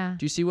 Yeah.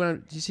 Do you see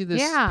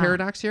this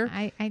paradox here?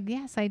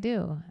 Yes, I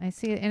do. I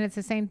see it. And it's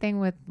the same thing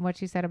with what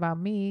you said about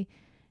me,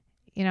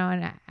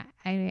 and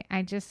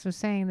I just was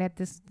saying that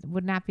this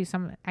would not be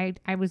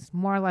I was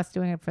more or less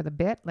doing it for the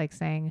bit, like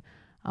saying,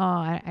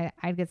 oh,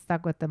 I'd get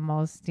stuck with the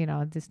most,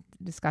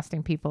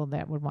 disgusting people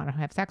that would want to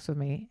have sex with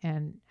me.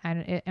 And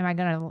am I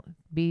going to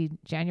be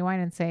genuine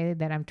and say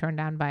that I'm turned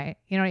on by,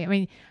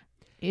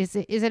 is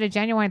it a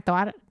genuine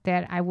thought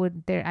that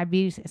I'd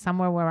be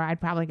somewhere where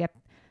I'd probably get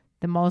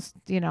the most,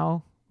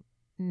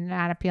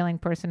 not appealing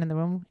person in the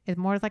room? It's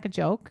more like a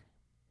joke.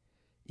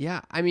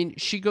 Yeah,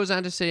 she goes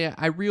on to say,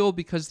 I reel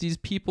because these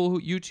people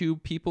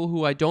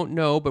who I don't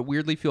know but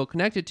weirdly feel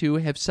connected to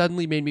have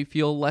suddenly made me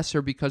feel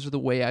lesser because of the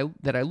way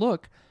that I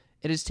look.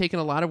 It has taken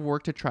a lot of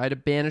work to try to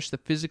banish the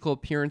physical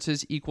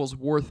appearances equals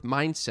worth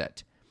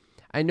mindset.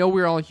 I know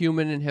we're all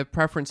human and have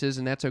preferences,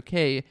 and that's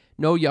okay.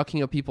 No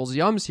yucking of people's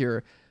yums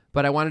here,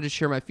 but I wanted to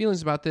share my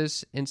feelings about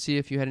this and see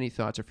if you had any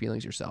thoughts or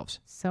feelings yourselves.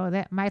 So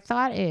that my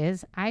thought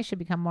is I should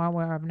become more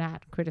aware of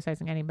not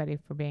criticizing anybody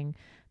for being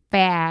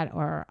fat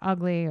or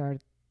ugly or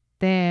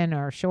thin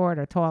or short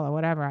or tall or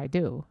whatever I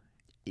do.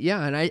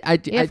 Yeah, and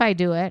if I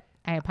do it,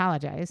 I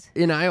apologize.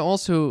 And I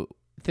also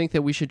think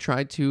that we should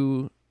try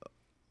to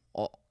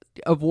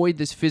avoid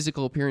this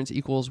physical appearance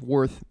equals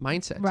worth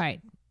mindset. Right.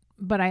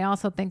 But I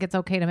also think it's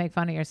okay to make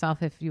fun of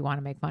yourself if you want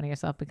to make fun of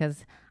yourself,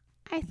 because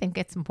I think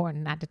it's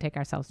important not to take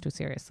ourselves too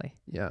seriously.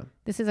 Yeah.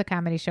 This is a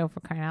comedy show,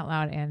 for crying out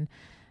loud, and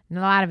a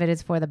lot of it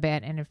is for the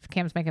bit. And if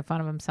Cam's making fun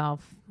of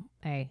himself,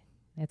 hey,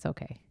 it's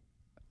okay.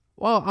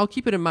 Well, I'll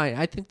keep it in mind.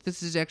 I think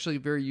this is actually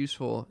very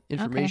useful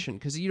information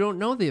because you don't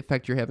know the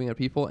effect you're having on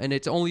people, and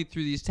it's only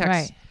through these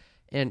texts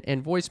and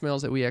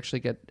voicemails that we actually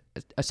get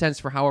a sense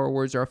for how our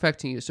words are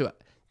affecting you. So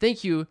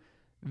thank you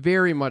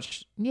very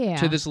much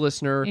to this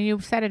listener. And you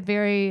said it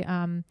very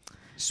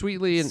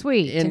sweetly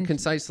and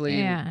concisely.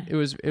 Yeah. And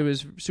it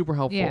was super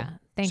helpful. Yeah.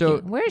 Thank you.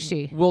 Where is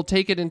she? We'll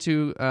take it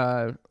into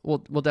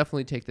we'll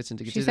definitely take this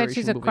into consideration. She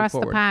said she's across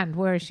the pond.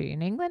 Where is she?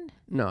 In England?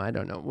 No, I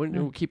don't know.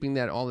 We're keeping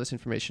all this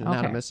information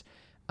anonymous.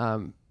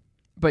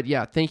 But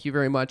yeah, thank you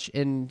very much.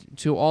 And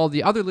to all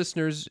the other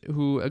listeners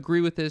who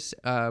agree with this,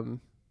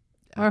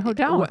 or who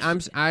don't,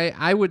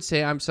 I would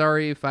say I'm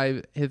sorry if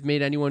I have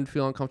made anyone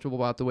feel uncomfortable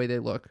about the way they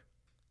look,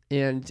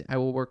 and I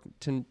will work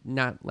to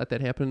not let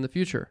that happen in the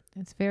future.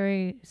 It's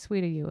very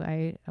sweet of you.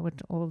 I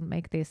will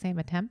make the same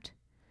attempt.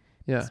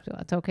 Yeah,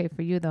 it's okay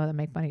for you though to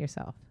make fun of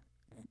yourself.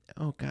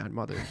 Oh God,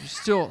 Mother, you're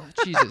still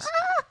Jesus.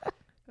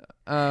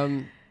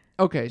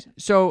 Okay,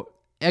 so.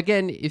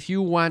 Again, if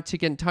you want to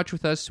get in touch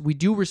with us, we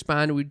do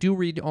respond. We do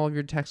read all of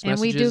your text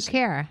messages. And we do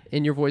care.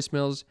 In your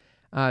voicemails.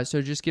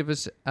 So just give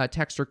us a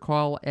text or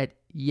call at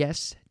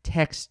Yes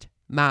Text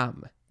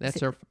Mom.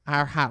 That's our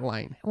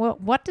hotline. Well,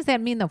 what does that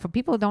mean, though? For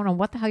people who don't know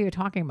what the hell you're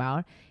talking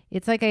about,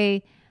 it's like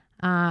a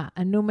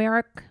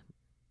numeric...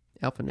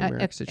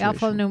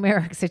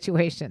 Alphanumeric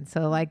situation.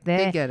 So like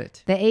they get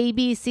it. The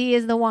ABC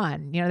is the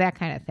one, that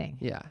kind of thing.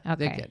 Yeah. Okay.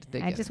 They get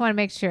it. I just want to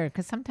make sure,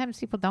 because sometimes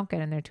people don't get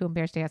it and they're too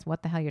embarrassed to ask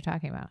what the hell you're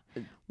talking about.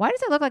 Why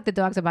does it look like the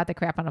dog's about to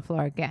crap on the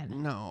floor again?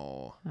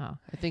 No. Oh.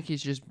 I think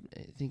he's just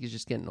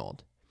getting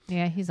old.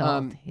 Yeah, he's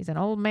old. He's an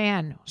old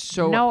man.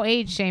 So no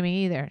age shaming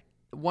either.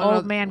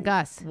 Old man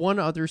Gus. One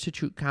other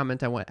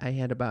comment I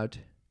had about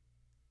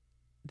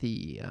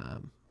the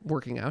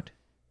working out.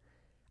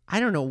 I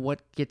don't know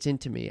what gets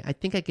into me. I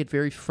think I get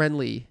very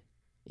friendly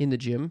in the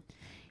gym.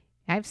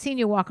 I've seen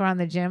you walk around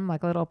the gym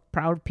like a little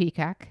proud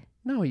peacock.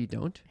 No, you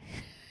don't.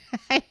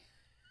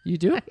 You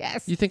do?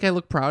 Yes. You think I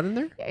look proud in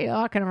there? Yeah, you're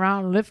walking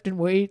around lifting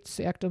weights,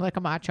 acting like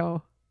a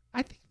macho.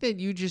 I think that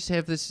you just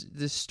have this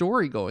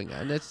story going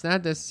on. That's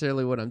not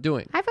necessarily what I'm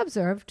doing. I've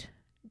observed.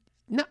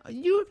 No,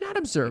 you have not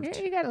observed.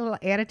 You got a little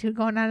attitude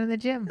going on in the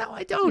gym. No,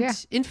 I don't. Yeah.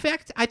 In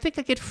fact, I think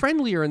I get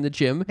friendlier in the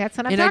gym. That's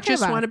what I'm talking about. And I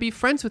just want to be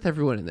friends with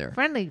everyone in there.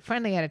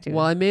 Friendly attitude.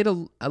 Well, I made a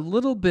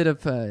little bit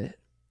of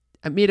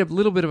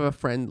a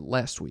friend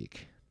last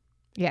week.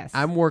 Yes.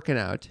 I'm working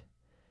out,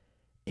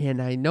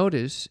 and I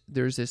notice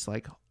there's this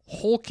like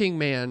hulking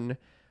man,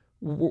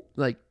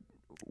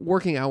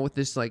 working out with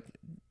this like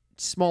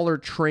smaller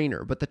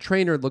trainer, but the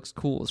trainer looks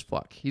cool as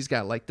fuck. He's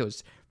got like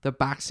the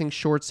boxing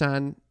shorts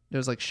on.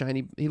 There's like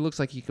shiny. He looks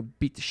like he could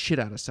beat the shit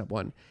out of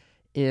someone,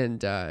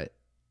 and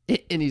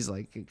he's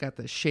like got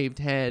the shaved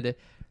head,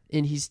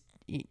 and he's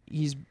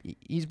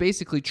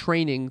basically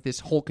training this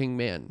hulking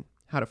man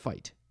how to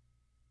fight,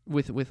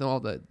 with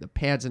all the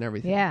pads and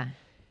everything. Yeah.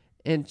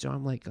 And so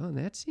I'm like, oh,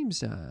 that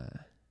seems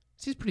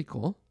pretty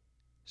cool.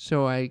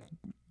 So I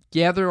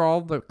gather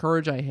all the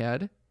courage I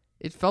had,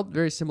 It felt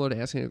very similar to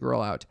asking a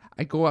girl out.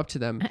 I go up to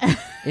them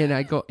and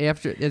I go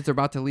as they're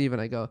about to leave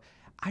and I go,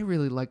 I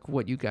really like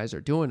what you guys are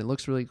doing. It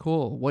looks really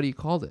cool. What do you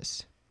call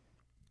this?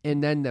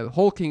 And then the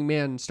hulking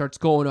man starts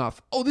going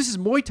off. Oh, this is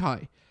Muay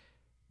Thai.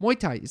 Muay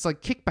Thai. It's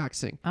like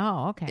kickboxing.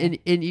 Oh, okay.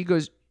 And he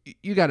goes,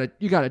 you gotta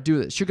do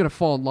this. You're gonna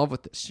fall in love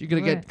with this. You're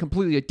gonna get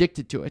completely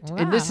addicted to it. Wow.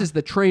 And this is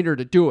the trainer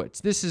to do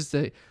it.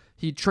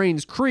 He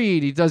trains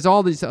Creed. He does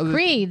all these other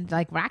Creed,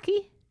 like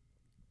Rocky?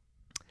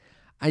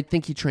 I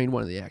think he trained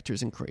one of the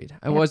actors in Creed.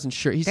 I wasn't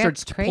sure. He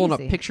starts that's pulling up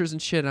crazy. pictures and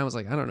shit, and I was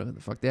like, I don't know who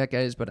the fuck that guy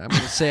is, but I'm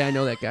going to say I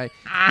know that guy.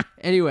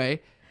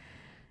 Anyway,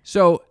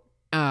 so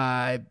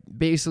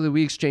basically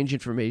we exchange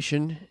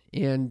information,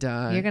 and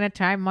You're going to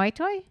try Muay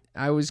Thai?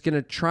 I was going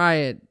to try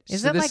it.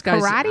 Is so it this like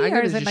guy's, karate, I'm or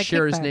gonna is it just like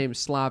share his kickboxing? name,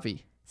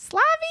 Slavy.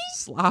 Slavy?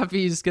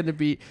 Slavy is going to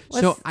be...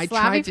 Was so I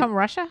Slavy tried to... from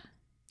Russia?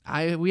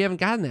 We haven't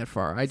gotten that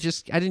far. I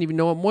didn't even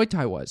know what Muay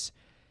Thai was.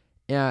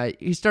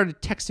 He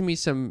started texting me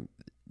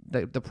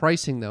the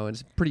pricing, though, and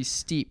it's pretty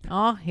steep.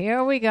 Oh,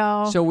 here we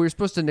go. So we were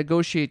supposed to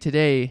negotiate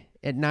today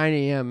at 9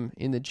 a.m.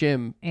 in the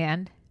gym.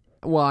 And?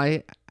 Well,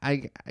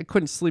 I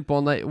couldn't sleep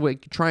all night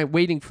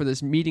waiting for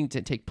this meeting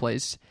to take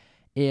place.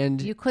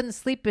 And You couldn't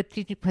sleep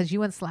because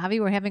you and Slavy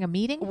were having a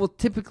meeting? well,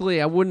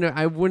 typically I wouldn't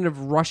have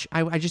rushed.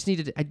 I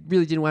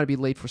really didn't want to be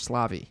late for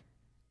Slavy.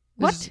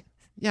 What?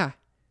 Yeah.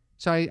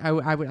 So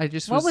I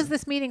just What was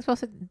this meeting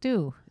supposed to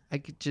do? I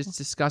could just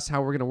discuss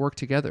how we're going to work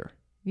together.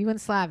 You and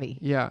Slavy.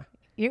 Yeah.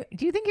 Do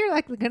you think you're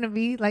like going to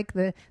be like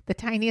the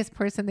tiniest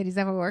person that he's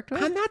ever worked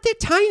with? I'm not that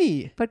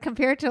tiny. But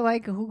compared to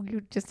like who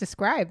you just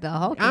described, the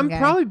hulking I'm guy.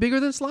 probably bigger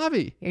than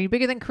Slavy. Are you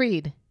bigger than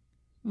Creed?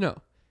 No.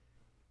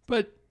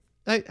 But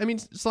I mean,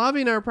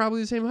 Slavy and I are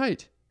probably the same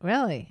height.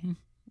 Really?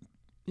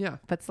 Yeah.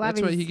 But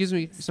Slavy's, That's why he gives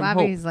me some hope.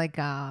 Slavy's like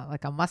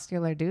a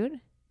muscular dude.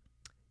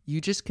 You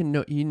just can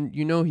know.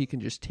 You know he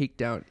can just take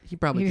down. He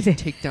probably can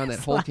take down that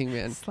hulking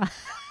man.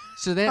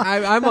 So then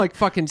I'm like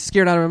fucking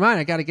scared out of my mind.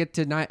 I got to get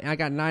to 9. I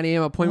got 9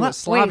 a.m. appointment with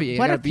Slavy.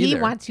 What I if gotta be he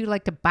there. wants you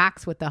like to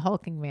box with the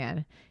hulking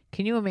man?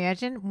 Can you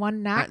imagine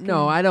one knock?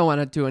 No, I don't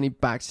want to do any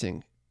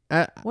boxing.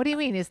 What do you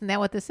mean? Isn't that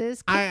what this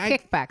is?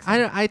 Kickboxing.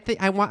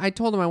 I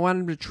told him I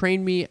wanted him to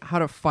train me how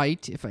to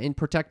fight and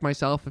protect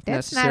myself if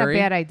That's necessary. not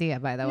a bad idea,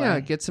 by the way. Yeah,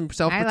 get some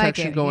self I like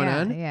protection it. going Yeah,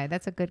 on. Yeah,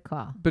 that's a good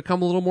call.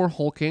 Become a little more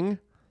hulking,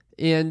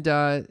 and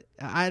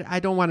I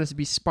don't want us to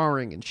be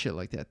sparring and shit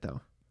like that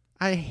though.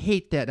 I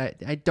hate that.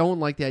 I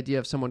don't like the idea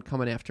of someone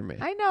coming after me.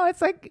 I know.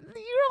 It's like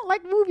you don't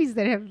like movies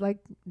that have like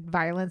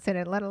violence in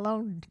it, let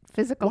alone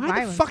physical Why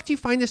violence. the fuck do you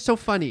find this so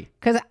funny?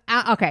 Because,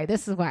 okay,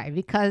 this is why.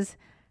 Because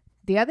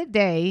the other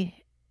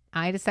day,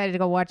 I decided to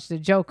go watch The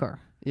Joker.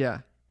 Yeah.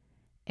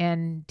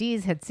 And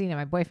Deez had seen it.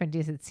 My boyfriend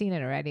Deez had seen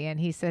it already. And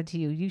he said to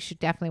you, you should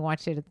definitely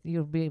watch it.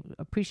 You'll be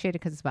appreciated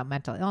because it's about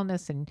mental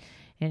illness. And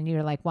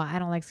you're like, well, I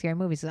don't like scary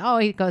movies.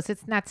 He goes,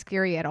 it's not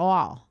scary at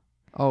all.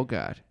 Oh,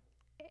 God.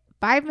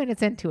 5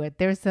 minutes into it,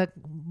 there's a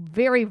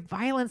very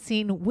violent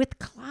scene with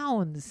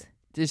clowns.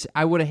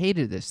 I would have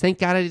hated this. Thank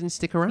God I didn't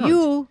stick around.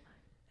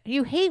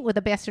 You hate with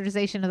the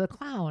bastardization of the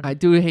clown. I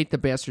do hate the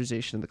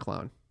bastardization of the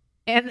clown.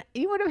 And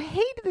you would have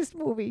hated this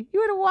movie. You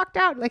would have walked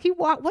out like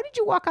What did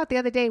you walk out the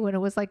other day when it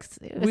was like?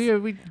 We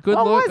good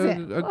what look, was it?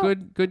 a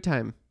good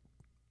time.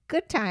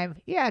 Good Time.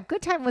 Yeah,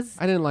 Good Time was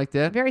I didn't like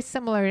that. very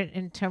similar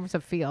in terms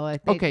of feel.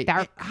 Like Okay,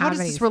 dark how does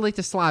comedies. this relate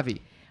to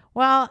Slavy?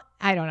 Well,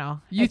 I don't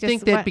know. You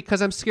think that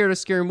because I'm scared of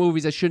scary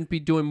movies, I shouldn't be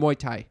doing Muay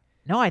Thai?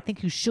 No, I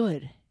think you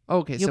should.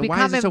 Okay, You'll so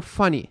why is become it so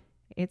funny?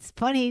 It's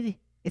funny.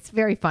 It's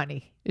very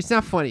funny. It's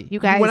not funny. You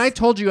guys- When I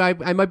told you I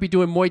might be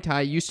doing Muay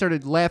Thai, you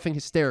started laughing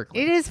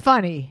hysterically. It is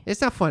funny.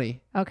 It's not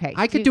funny. Okay.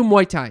 I could do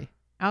Muay Thai.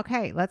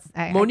 Okay, let's.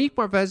 Monique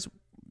Marvez,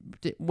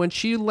 when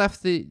she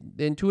left the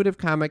Intuitive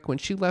Comic, when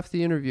she left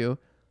the interview,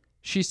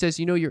 she says,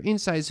 your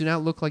insides do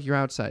not look like your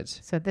outsides.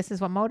 So this is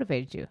what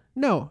motivated you.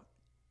 No.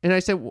 And I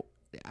said,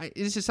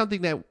 this is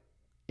something that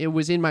it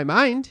was in my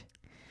mind.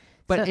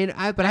 But So,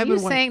 I've are been you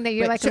saying that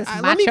you're like this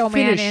let me macho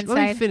man finish, Let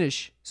me inside?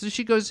 finish. So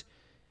she goes,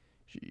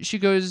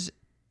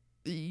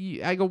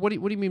 I go, what do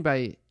you mean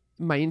by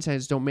my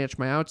insides don't match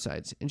my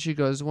outsides? And she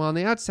goes, well, on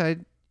the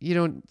outside, you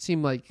don't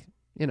seem like,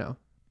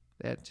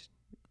 that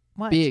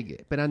What?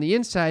 big. But on the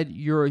inside,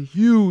 you're a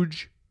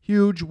huge,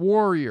 huge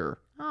warrior.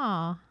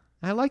 Oh.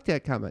 I like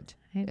that comment.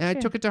 Me And I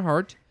too. took it to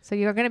heart. So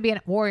you're going to be a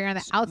warrior on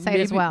the outside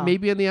as well.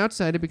 Maybe on the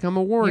outside, I become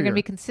a warrior. You're going to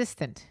be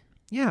consistent.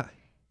 Yeah.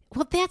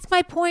 Well, that's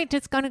my point.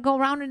 It's going to go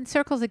around in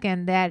circles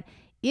again. That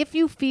if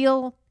you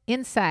feel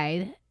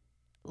inside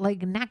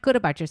like not good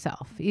about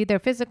yourself, either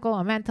physical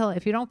or mental,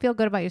 if you don't feel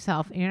good about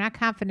yourself and you're not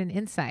confident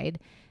inside,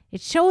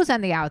 it shows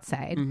on the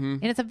outside,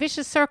 and it's a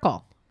vicious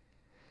circle.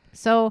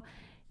 So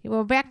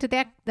we're back to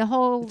that the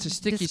whole It's a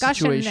sticky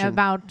discussion situation.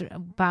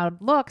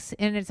 about looks,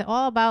 and it's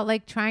all about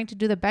like trying to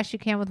do the best you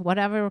can with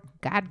whatever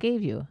God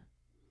gave you.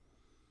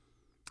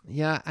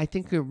 Yeah, I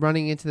think we're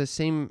running into the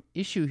same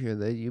issue here.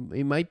 That you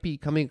might be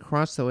coming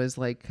across though as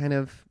like kind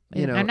of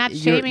I'm not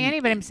shaming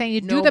anybody. I'm saying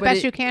you do No, the but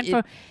best you can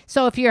for.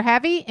 So if you're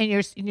heavy and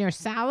you're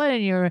solid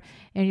and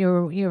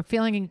you're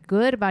feeling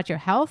good about your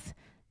health,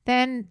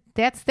 then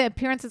that's the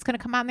appearance that's going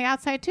to come out on the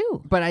outside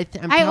too. But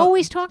I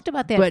always talked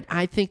about that. But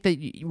I think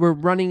that we're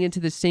running into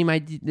the same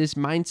idea, this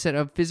mindset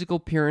of physical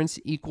appearance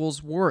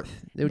equals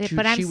worth.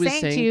 But I'm she was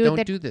saying saying, to you don't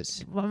that, do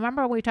this.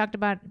 Remember we talked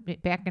about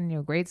back in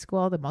your grade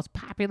school, the most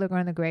popular girl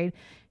in the grade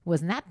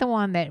was not the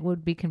one that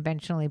would be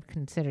conventionally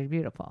considered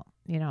beautiful.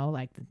 You know,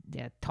 like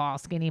the tall,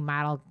 skinny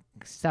model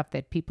stuff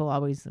that people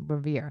always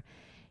revere.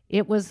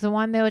 It was the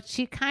one that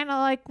she kind of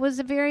like was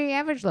very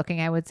average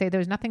looking, I would say. There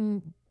was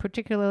nothing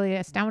particularly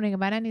astounding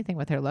about anything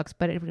with her looks,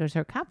 but it was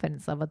her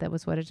confidence level that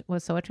was what it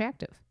was so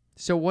attractive.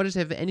 So what does it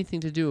have anything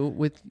to do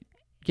with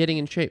getting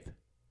in shape?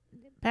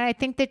 But I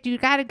think that you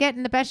got to get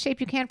in the best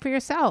shape you can for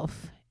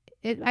yourself.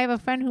 I have a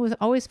friend who was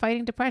always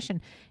fighting depression.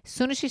 As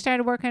soon as she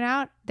started working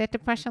out, that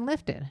depression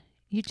lifted.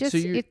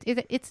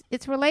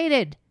 It's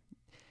related.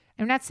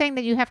 I'm not saying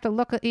that you have to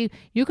look at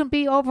you can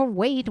be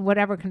overweight,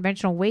 whatever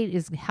conventional weight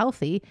is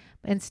healthy,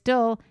 and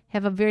still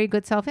have a very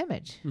good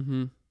self-image.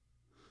 Mm-hmm.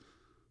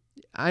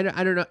 I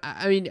don't know.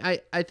 I mean,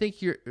 I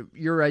think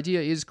your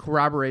idea is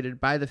corroborated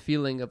by the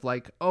feeling of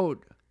like, oh,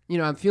 you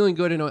know, I'm feeling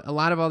good in a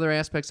lot of other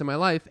aspects of my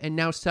life, and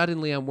now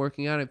suddenly I'm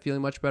working out and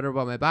feeling much better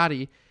about my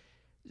body.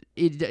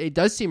 It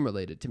does seem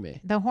related to me.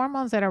 The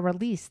hormones that are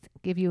released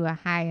give you a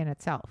high in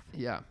itself.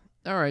 Yeah.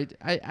 All right.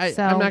 I'm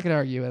So not going to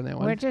argue on that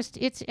one.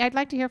 I'd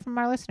like to hear from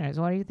our listeners.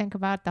 What do you think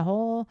about the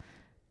whole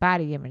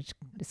body image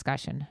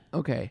discussion?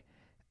 Okay.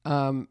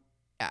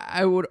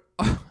 I would.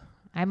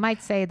 I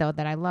might say, though,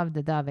 that I loved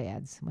the Dove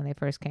ads when they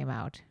first came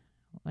out,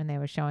 when they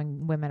were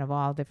showing women of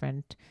all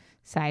different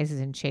sizes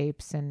and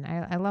shapes, and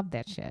I love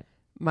that shit.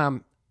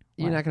 Mom,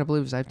 you're not going to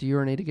believe this. I have to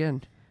urinate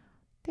again.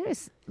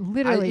 There's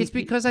literally... It's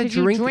because I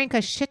you drink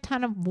a shit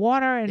ton of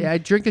water and I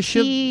drink a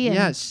shit... tea and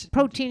yes.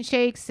 protein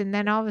shakes, and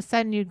then all of a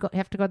sudden you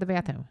have to go to the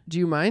bathroom. Do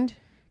you mind?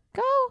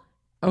 Go.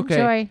 Okay.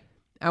 Enjoy.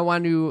 I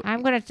want to...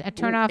 I'm going to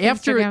turn off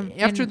after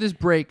Instagram. This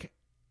break,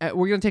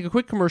 we're going to take a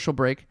quick commercial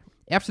break.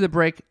 After the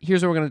break,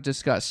 here's what we're going to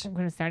discuss. I'm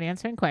going to start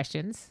answering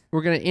questions.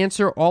 We're going to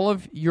answer all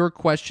of your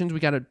questions. We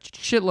got a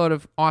shitload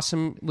of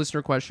awesome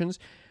listener questions.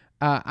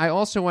 I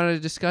also wanted to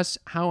discuss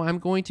how I'm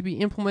going to be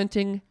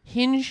implementing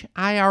Hinge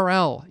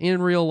IRL in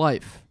real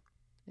life.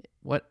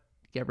 What?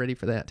 Get ready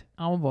for that.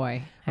 Oh,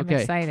 boy. I'm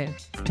Okay. excited.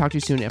 Talk to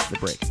you soon after the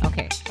break.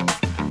 Okay.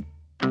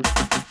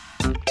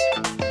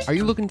 Are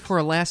you looking for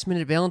a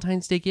last-minute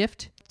Valentine's Day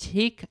gift?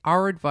 Take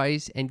our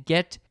advice and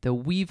get the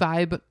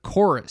WeVibe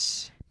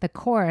Chorus. The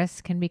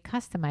chorus can be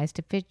customized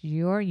to fit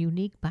your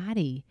unique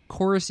body.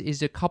 Chorus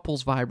is a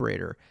couple's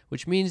vibrator,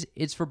 which means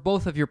it's for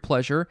both of your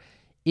pleasure.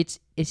 It's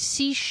a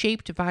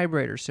C-shaped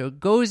vibrator, so it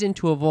goes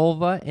into a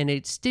vulva and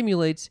it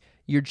stimulates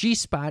your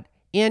G-spot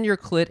and your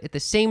clit at the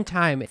same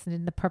time. It's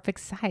in the perfect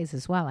size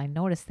as well. I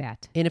noticed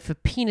that. And if a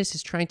penis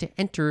is trying to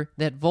enter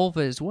that vulva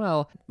as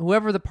well,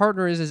 whoever the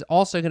partner is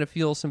also going to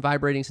feel some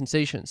vibrating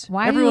sensations.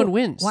 Everyone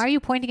wins. Why are you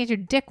pointing at your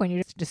dick when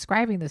you're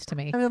describing this to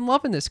me? I'm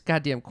loving this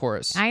goddamn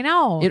chorus. I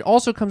know. It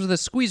also comes with a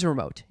squeeze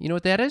remote. You know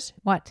what that is?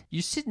 What?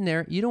 You're sitting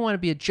there. You don't want to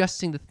be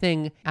adjusting the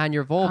thing on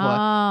your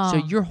vulva.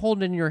 So you're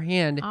holding it in your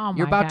hand. Oh,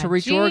 you're my about to God.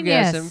 reach Genius.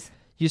 orgasm.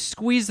 You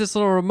squeeze this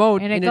little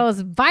remote. And it goes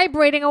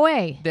vibrating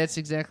away. That's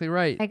exactly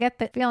right. I get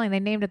the feeling they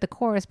named it the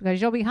chorus because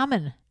you'll be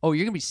humming. Oh,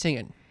 you're going to be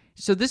singing.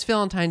 So this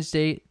Valentine's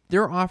Day,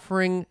 they're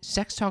offering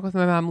Sex Talk with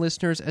My Mom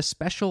listeners a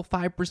special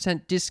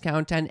 5%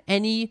 discount on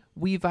any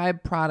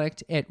WeVibe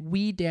product at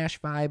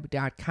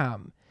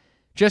we-vibe.com.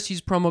 Just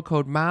use promo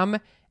code MOM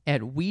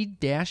at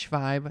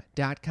we-vibe.com.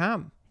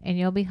 And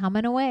you'll be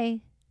humming away.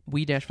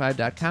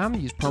 we-vibe.com.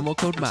 Use promo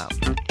code MOM.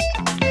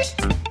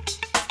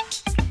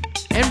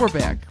 And we're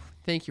back.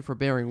 Thank you for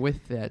bearing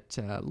with that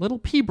little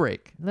pee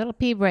break. Little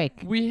pee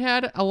break. We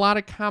had a lot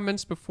of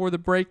comments before the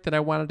break that I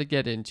wanted to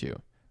get into.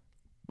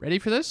 Ready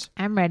for this?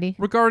 I'm ready.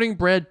 Regarding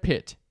Brad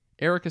Pitt,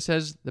 Erica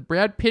says the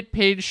Brad Pitt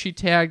page she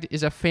tagged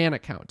is a fan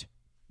account.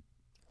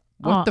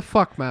 What the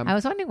fuck, Mom? I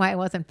was wondering why it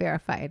wasn't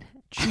verified.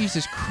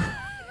 Jesus Christ.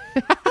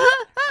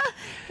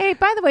 Hey,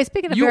 by the way,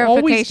 speaking of You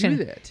verification, always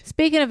do that.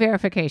 Speaking of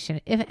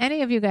verification, if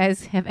any of you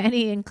guys have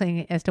any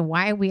inkling as to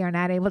why we are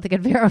not able to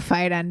get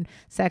verified on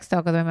Sex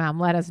Talk with My Mom,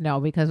 let us know,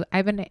 because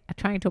I've been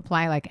trying to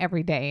apply like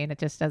every day and it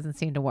just doesn't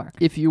seem to work.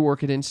 If you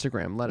work at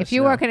Instagram, let us know. If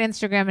you work at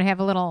Instagram and have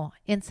a little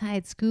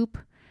inside scoop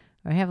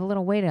or have a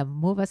little way to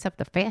move us up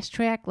the fast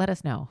track, let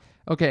us know.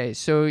 Okay,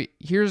 so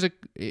here's a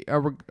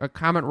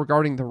comment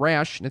regarding the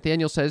rash.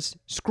 Nathaniel says,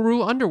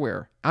 screw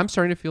underwear. I'm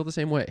starting to feel the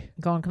same way.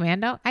 Going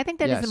commando? I think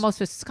that is Yes. the most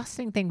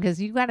disgusting thing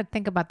because you got to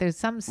think about there's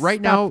some Right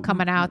stuff now,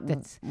 coming out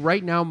that's...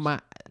 Right now,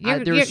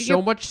 there's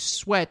so much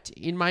sweat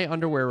in my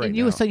underwear right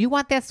now. So you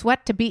want that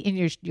sweat to be in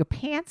your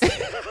pants?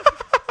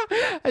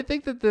 I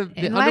think that the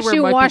unless underwear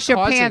you might wash be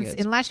your causing pants, it.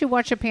 unless you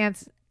wash your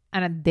pants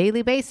on a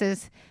daily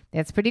basis,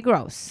 that's pretty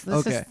gross.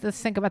 Okay.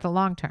 Let's think about the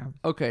long term.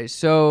 Okay,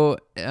 so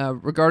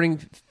regarding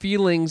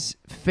feelings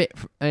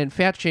and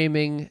fat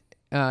shaming,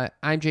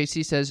 I'm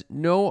JC says,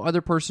 no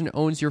other person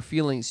owns your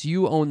feelings.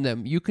 You own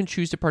them. You can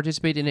choose to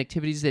participate in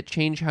activities that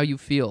change how you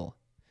feel.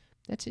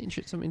 That's an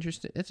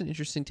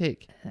interesting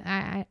take.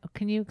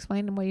 Can you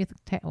explain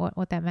what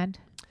what that meant?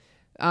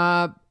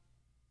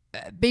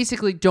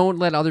 Basically, don't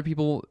let other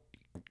people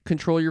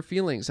control your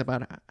feelings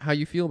about how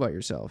you feel about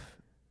yourself.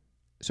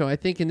 So I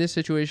think in this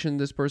situation,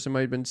 this person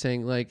might have been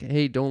saying like,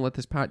 hey, don't let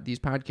these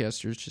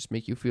podcasters just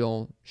make you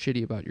feel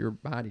shitty about your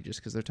body just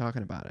because they're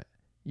talking about it.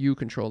 You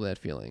control that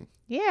feeling.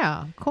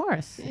 Yeah, of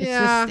course.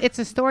 Yeah. It's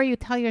a story you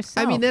tell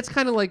yourself. I mean, that's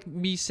kind of like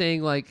me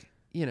saying like,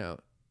 you know,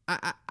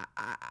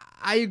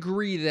 I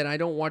agree that I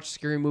don't watch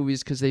scary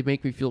movies because they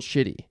make me feel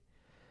shitty.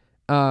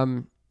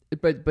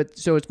 But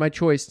so it's my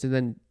choice to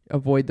then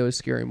avoid those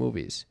scary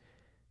movies.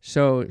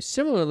 So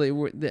similarly,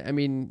 I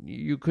mean,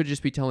 you could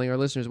just be telling our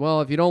listeners, well,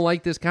 if you don't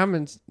like these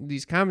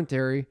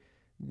commentary,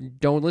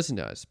 don't listen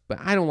to us. But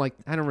I don't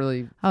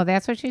really. Oh,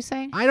 that's what she's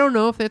saying? I don't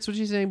know if that's what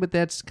she's saying, but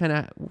that's kind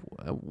of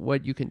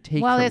what you can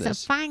take well, from there's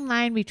this. a fine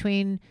line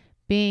between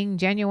being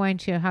genuine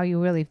to how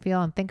you really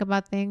feel and think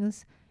about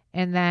things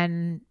and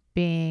then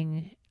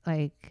being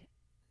like,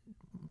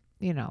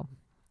 you know,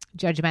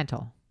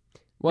 judgmental.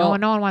 Well,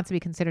 no one wants to be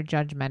considered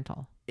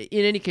judgmental.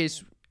 In any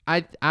case,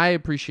 I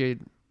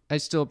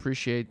still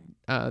appreciate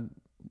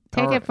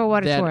Take it for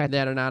what it's worth.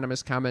 That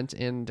anonymous comment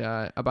and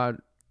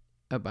about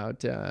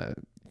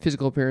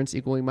physical appearance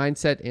equaling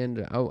mindset,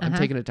 and I'm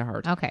taking it to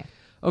heart. Okay.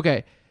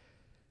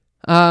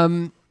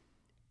 A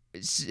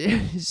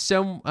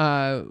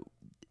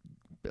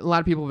lot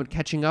of people have been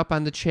catching up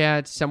on the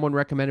chat. Someone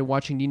recommended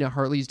watching Nina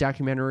Hartley's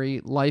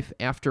documentary Life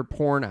After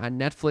Porn on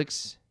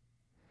Netflix.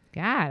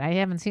 God, I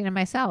haven't seen it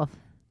myself.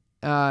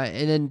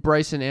 And then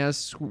Bryson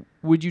asks,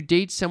 would you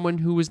date someone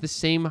who was the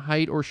same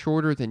height or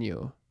shorter than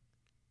you?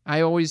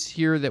 I always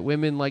hear that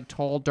women like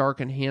tall, dark,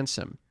 and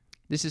handsome.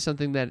 This is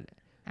something that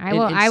I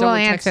will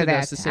answer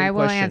that. I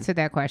will answer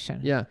that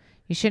question. Yeah.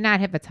 You should not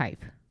have a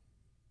type.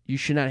 You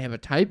should not have a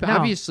type? No.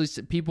 Obviously,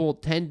 people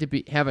tend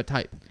to have a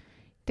type.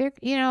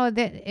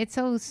 It's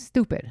so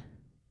stupid.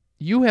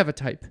 You have a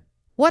type.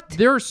 What?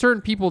 There are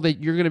certain people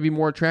that you're going to be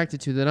more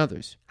attracted to than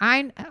others.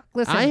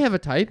 Listen. I have a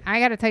type. I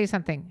got to tell you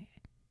something.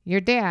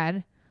 Your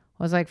dad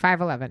was like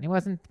 5'11". He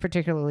wasn't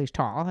particularly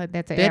tall.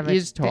 That's average. That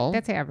is tall.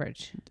 That's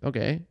average.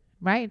 Okay.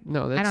 Right?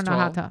 No, that's I don't know tall.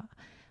 how tall.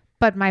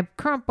 But my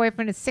current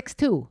boyfriend is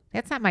 6'2".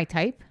 That's not my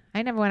type.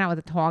 I never went out with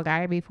a tall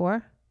guy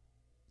before.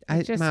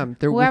 Mom,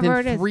 they're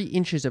within 3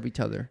 inches of each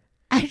other.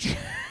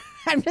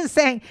 I'm just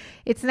saying,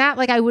 it's not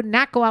like I would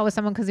not go out with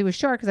someone because he was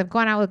short, because I've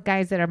gone out with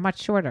guys that are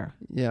much shorter.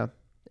 Yeah.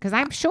 Because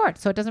I'm short,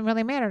 so it doesn't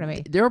really matter to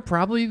me. There are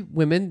probably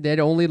women that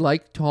only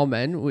like tall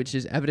men, which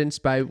is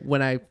evidenced by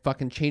when I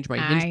fucking changed my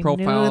Hinge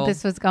profile. I knew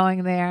this was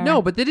going there.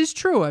 No, but that is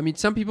true. I mean,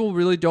 some people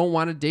really don't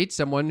want to date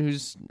someone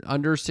who's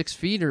under 6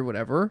 feet or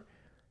whatever.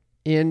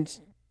 And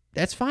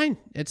that's fine.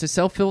 It's a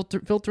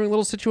self-filtering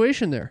little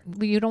situation there.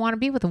 You don't want to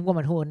be with a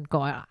woman who wouldn't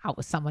go out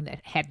with someone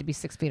that had to be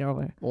 6 feet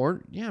over.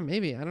 Or, yeah,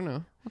 maybe. I don't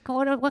know.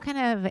 What kind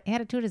of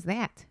attitude is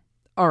that?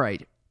 All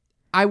right.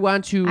 I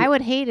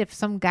would hate if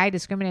some guy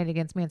discriminated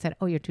against me and said,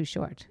 oh, you're too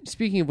short.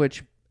 Speaking of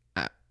which,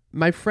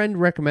 my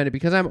friend recommended,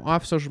 because I'm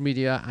off social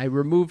media, I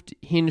removed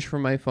Hinge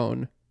from my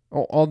phone,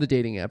 all the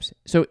dating apps.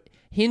 So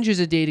Hinge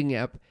is a dating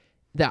app.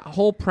 That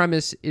whole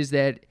premise is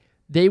that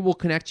they will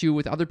connect you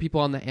with other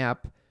people on the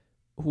app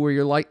who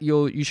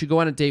you should go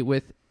on a date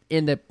with,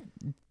 and that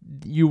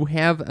you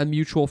have a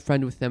mutual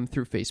friend with them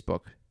through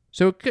Facebook.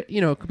 So it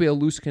could be a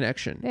loose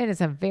connection. That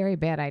is a very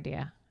bad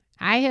idea.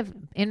 I have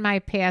in my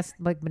past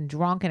been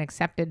drunk and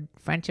accepted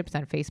friendships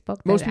on Facebook.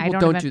 Most people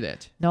don't do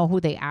that. Know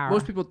who they are.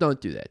 Most people don't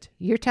do that.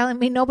 You're telling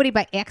me nobody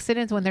by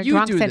accident when they're you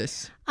drunk do said,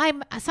 this.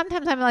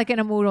 Sometimes I'm like in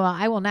a mood where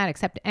I will not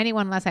accept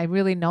anyone unless I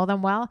really know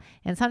them well,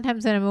 and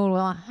sometimes in a mood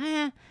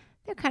where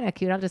they're kind of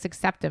cute. I'll just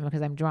accept them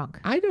because I'm drunk.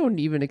 I don't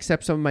even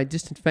accept some of my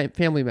distant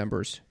family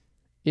members.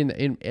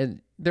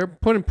 In they're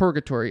put in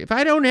purgatory. If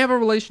I don't have a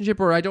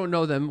relationship or I don't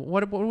know them,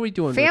 what are we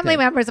doing? Family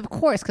members, of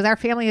course, because our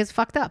family is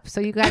fucked up.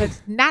 So you got to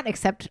not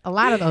accept a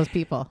lot of those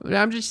people.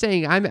 I'm just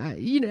saying,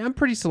 I'm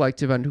pretty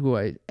selective on who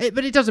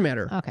but it doesn't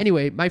matter. Okay.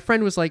 Anyway, my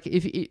friend was like,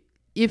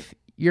 if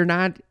you're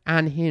not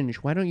on Hinge,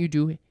 why don't you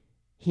do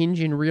Hinge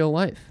in real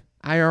life,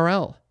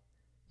 IRL?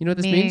 You know what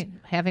this means?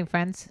 Having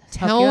friends.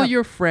 Tell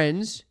your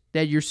friends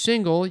that you're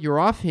single, you're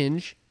off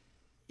Hinge.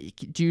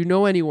 Do you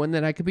know anyone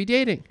that I could be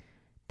dating?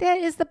 That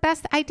is the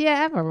best idea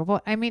ever.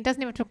 Well, I mean, it doesn't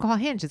even have to call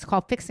Hinge. It's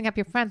called fixing up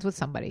your friends with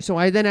somebody. So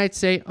I'd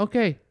say,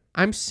 okay,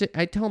 I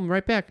tell him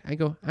right back. I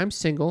go, I'm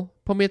single.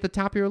 Put me at the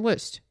top of your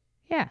list.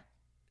 Yeah.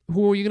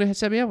 Who are you going to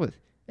set me up with?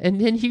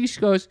 And then he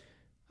just goes,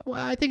 well,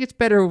 I think it's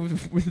better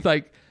with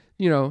like,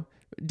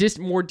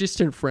 more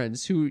distant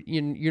friends who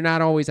you're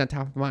not always on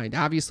top of mind.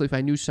 Obviously, if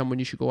I knew someone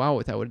you should go out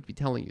with, I would be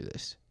telling you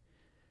this.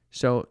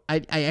 So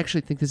I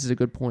actually think this is a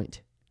good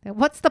point.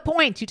 What's the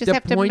point? You just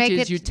have to make it. The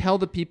point is you tell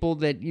the people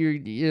that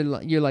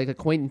you're like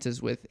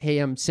acquaintances with, hey,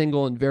 I'm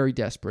single and very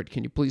desperate.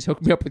 Can you please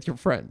hook me up with your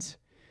friends?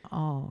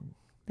 Oh,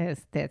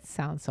 that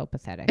sounds so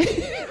pathetic.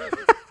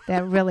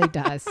 That really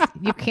does.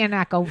 You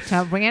cannot go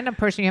to a random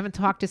person you haven't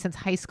talked to since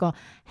high school.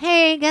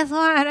 Hey, guess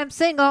what? I'm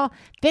single.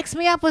 Fix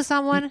me up with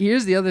someone.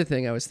 Here's the other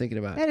thing I was thinking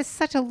about. That is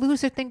such a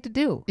loser thing to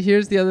do.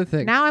 Here's the other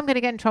thing. Now I'm going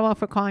to get in trouble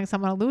for calling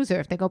someone a loser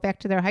if they go back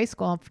to their high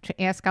school and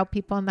ask out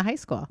people in the high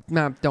school.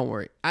 Mom, don't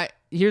worry.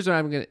 Here's what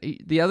I'm going to...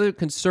 The other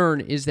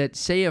concern is that,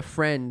 say a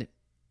friend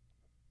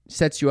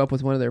sets you up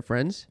with one of their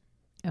friends.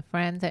 A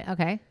friend.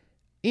 Okay.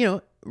 You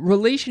know,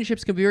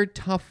 relationships can be very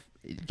tough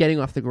getting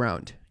off the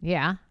ground.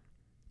 Yeah.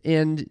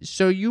 And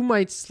so you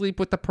might sleep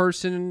with the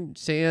person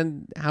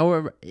saying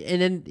however,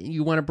 and then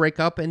you want to break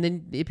up, and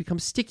then it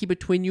becomes sticky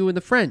between you and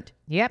the friend.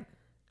 Yep.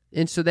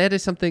 And so that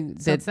is something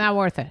So it's not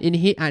worth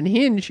it. on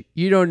Hinge,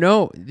 you don't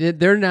know.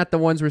 They're not the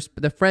ones,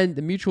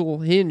 the mutual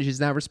Hinge is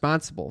not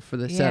responsible for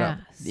the setup.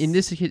 In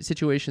this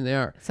situation, they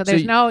are. So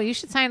there's you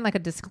should sign like a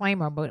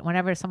disclaimer, but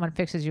whenever someone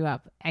fixes you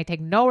up, I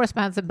take no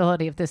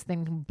responsibility if this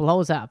thing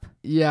blows up.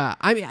 Yeah.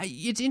 I mean,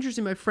 it's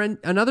interesting.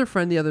 Another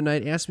friend the other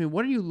night asked me,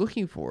 what are you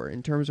looking for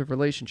in terms of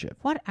relationship?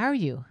 What are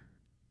you?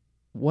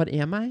 What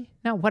am I?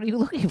 No, what are you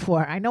looking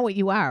for? I know what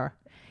you are.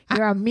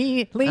 You're a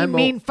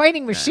mean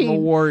fighting machine. I'm a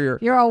warrior.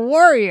 You're a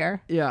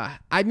warrior. Yeah.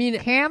 I mean,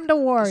 Cam the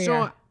warrior.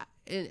 So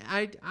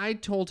I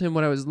told him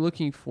what I was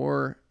looking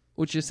for,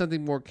 which is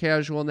something more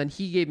casual. And then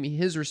he gave me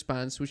his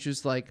response, which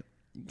is like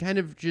kind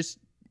of just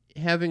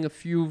having a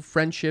few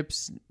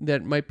friendships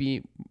that might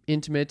be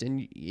intimate.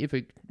 And if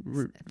it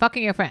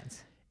fucking your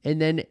friends. And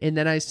then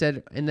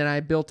I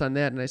built on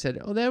that and I said,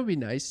 oh, that would be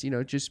nice. You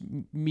know, just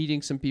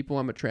meeting some people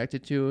I'm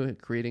attracted to,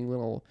 creating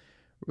little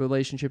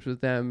relationships with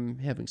them,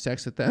 having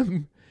sex with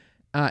them.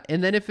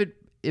 And then if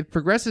it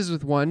progresses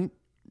with one,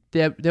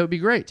 that would be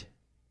great.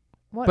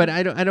 What? But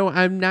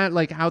I'm not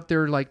like out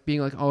there like being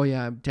like, oh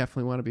yeah, I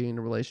definitely want to be in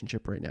a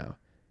relationship right now.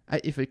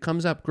 If it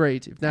comes up,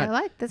 great. If not, I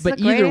like this. But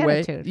is a great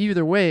attitude.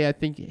 Either way, I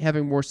think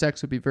having more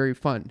sex would be very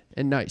fun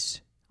and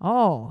nice.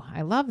 Oh,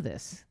 I love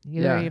this.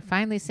 You're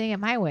finally seeing it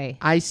my way.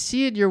 I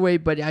see it your way,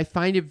 but I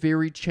find it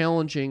very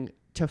challenging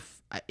to.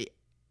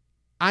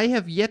 I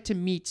have yet to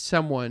meet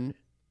someone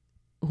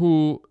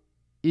who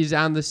is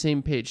on the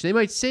same page. They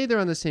might say they're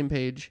on the same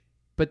page,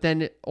 but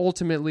then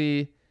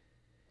ultimately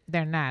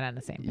they're not on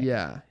the same page.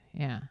 Yeah.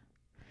 Yeah.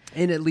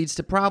 And it leads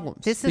to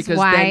problems. This is because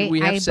why then we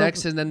have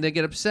sex and then they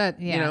get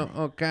upset. Yeah. You know,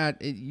 oh God,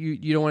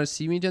 you don't want to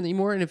see me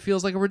anymore, and it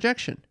feels like a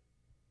rejection.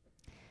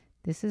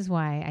 This is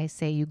why I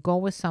say you go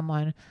with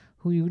someone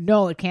who you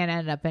know it can't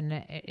end up in.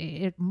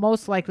 It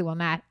most likely will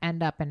not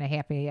end up in a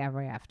happy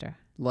ever after.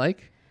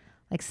 Like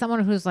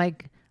someone who's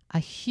like a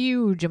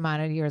huge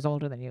amount of years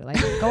older than you.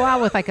 Like go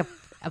out with like a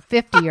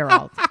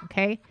 50-year-old,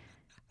 okay?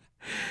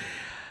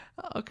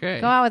 Okay.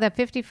 Go out with a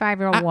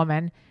 55-year-old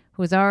woman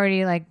who's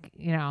already like,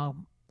 you know,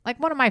 like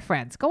one of my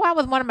friends. Go out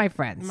with one of my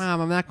friends. Mom,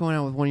 I'm not going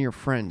out with one of your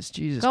friends.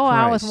 Jesus Go Christ.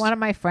 out with one of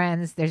my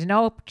friends. There's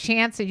no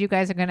chance that you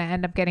guys are going to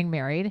end up getting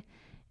married.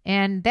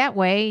 And that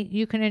way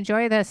you can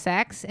enjoy the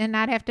sex and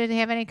not have to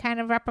have any kind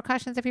of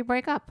repercussions if you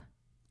break up.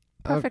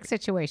 Perfect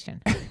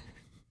situation.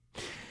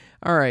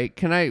 All right.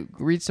 Can I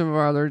read some of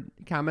our other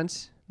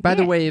comments? By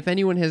the way, if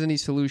anyone has any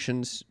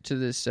solutions to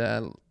this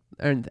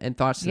and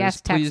thoughts to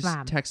this, please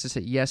text us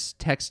at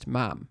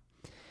YesTextMom.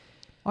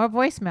 Or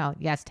voicemail,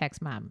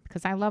 YesTextMom.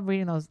 Because I love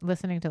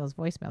listening to those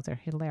voicemails.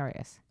 They're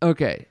hilarious.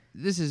 Okay.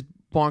 This is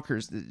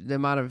bonkers, the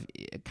amount of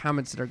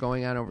comments that are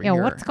going on over here.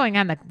 Yeah, what's going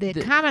on? The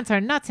comments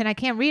are nuts, and I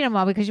can't read them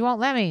all because you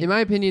won't let me. In my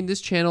opinion,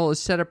 this channel is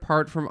set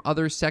apart from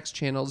other sex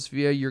channels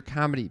via your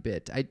comedy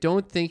bit. I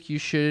don't think you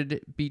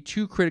should be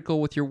too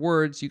critical with your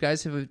words. You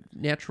guys have a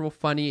natural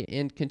funny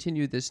and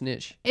continue this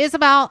niche.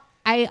 Isabel,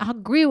 I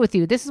agree with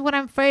you. This is what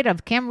I'm afraid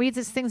of. Cam reads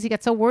his things. He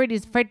gets so worried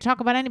he's afraid to talk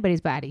about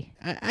anybody's body.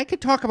 I could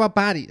talk about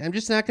bodies. I'm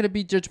just not going to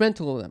be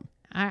judgmental of them.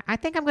 I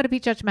think I'm going to be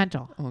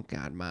judgmental. Oh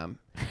God, Mom!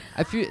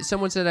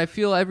 Someone said I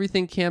feel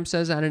everything Cam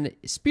says on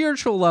a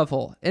spiritual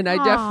level, and I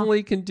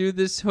definitely can do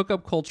this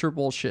hookup culture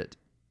bullshit.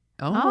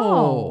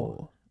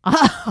 Oh,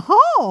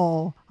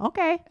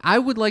 okay. I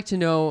would like to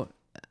know,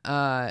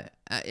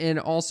 and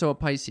also a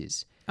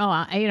Pisces.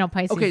 Oh,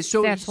 Pisces. Okay,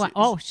 so that's what.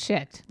 Oh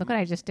shit! Look what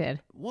I just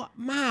did. What,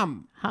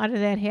 Mom? How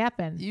did that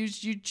happen?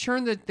 You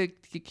turn the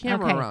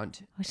camera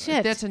around. Oh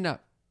shit! That's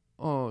enough.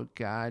 Oh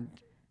God.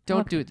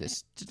 Don't do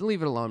this. Just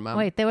leave it alone, Mom.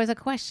 Wait, there was a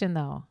question,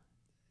 though.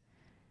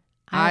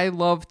 I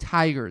love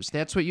tigers.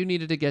 That's what you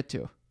needed to get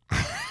to.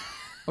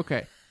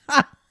 Okay.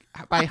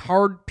 By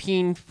Hard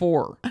Peen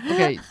 4.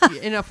 Okay,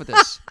 enough with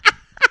this.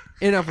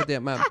 Enough with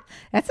that, Mom.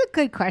 That's a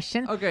good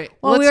question. Okay.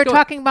 Well, we were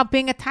talking about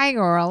being a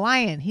tiger or a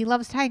lion. He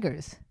loves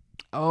tigers.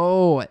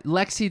 Oh,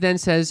 Lexi then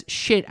says,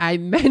 shit, I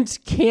meant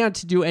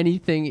can't do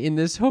anything in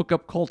this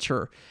hookup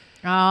culture.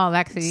 Oh,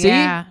 Lexi, See?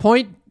 Yeah.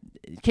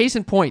 Case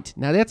in point.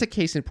 Now that's a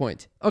case in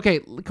point. Okay,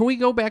 can we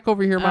go back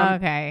over here, Mom?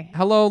 Okay.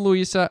 Hello,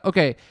 Louisa.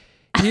 Okay,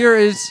 here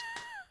is...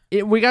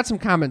 we got some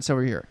comments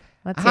over here.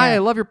 Hi, I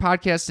love your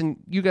podcast, and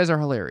you guys are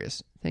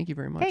hilarious. Thank you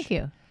very much. Thank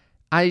you.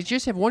 I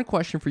just have one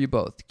question for you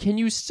both. Can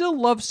you still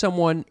love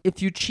someone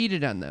if you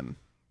cheated on them?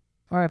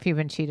 Or if you've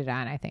been cheated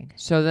on, I think.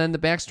 So then the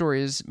backstory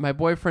is my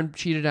boyfriend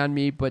cheated on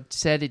me, but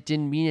said it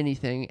didn't mean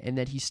anything, and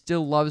that he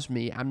still loves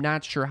me. I'm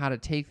not sure how to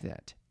take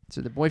that. So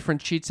the boyfriend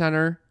cheats on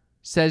her,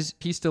 says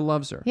he still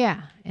loves her.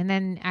 Yeah. And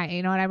then,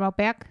 you know what I wrote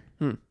back?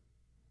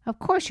 Of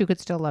course you could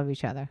still love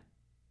each other.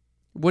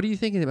 What are you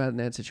thinking about in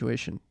that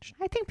situation?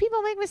 I think people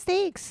make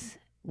mistakes.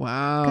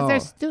 Wow.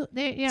 Because they're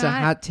it's a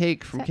hot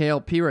take from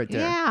KLP right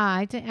there.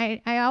 Yeah.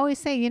 I always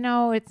say,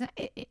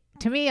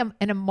 to me, an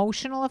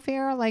emotional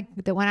affair like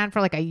that went on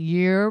for like a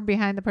year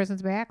behind the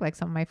person's back, like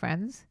some of my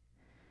friends.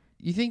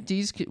 You think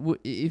Dee's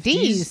if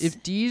Dee's?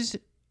 Dee's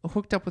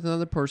hooked up with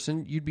another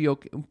person, you'd be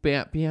okay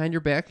behind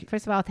your back?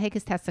 First of all, I'll take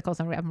his testicles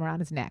and wrap them around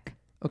his neck.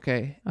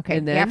 Okay. Okay.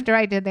 And then, after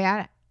I did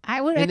that,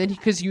 I would. and then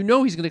because he's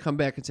going to come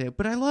back and say,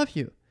 "But I love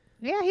you."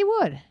 Yeah, he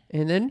would.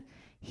 And then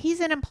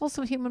He's an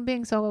impulsive human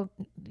being, so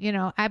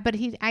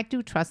I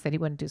do trust that he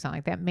wouldn't do something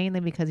like that, mainly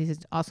because he's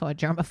also a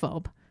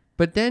germaphobe.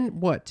 But then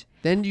what?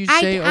 Then you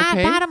say,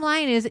 okay. Bottom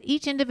line is,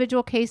 each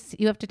individual case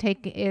you have to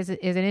take is an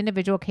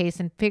individual case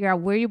and figure out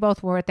where you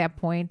both were at that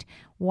point.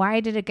 Why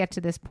did it get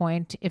to this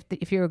point?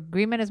 If your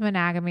agreement is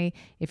monogamy,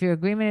 if your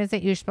agreement is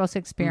that you're supposed to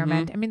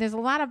experiment. Mm-hmm. I mean, there's a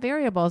lot of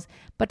variables.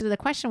 But the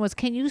question was,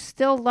 can you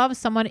still love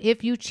someone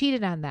if you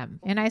cheated on them?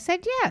 And I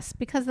said yes,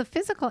 because the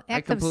physical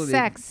act of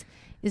sex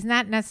is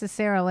not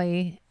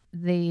necessarily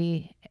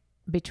the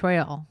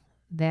betrayal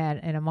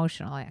that an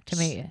emotional act to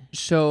me.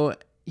 So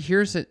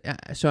here's it.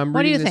 So I'm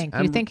What do reading you this. think?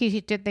 Do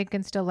you think they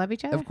can still love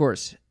each other? Of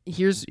course.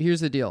 Here's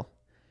the deal.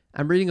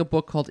 I'm reading a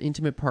book called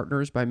Intimate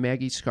Partners by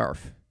Maggie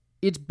Scarf.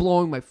 It's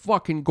blowing my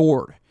fucking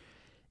gourd.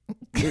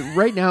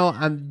 Right now,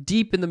 I'm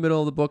deep in the middle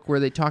of the book where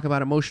they talk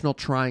about emotional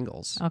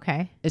triangles.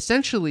 Okay.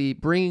 Essentially,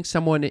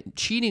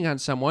 cheating on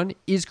someone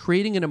is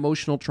creating an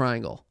emotional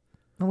triangle.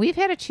 We've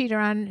had a cheater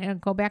on.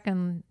 Go back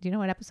and do you know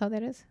what episode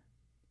that is?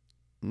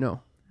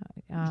 No.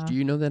 Do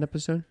you know that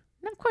episode?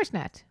 No, of course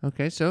not.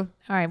 Okay, so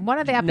All right, one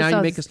of the episodes. now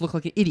you make us look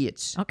like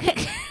idiots.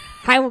 Okay,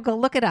 I will go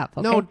look it up.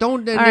 Okay? No,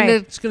 don't. All right.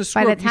 It's going to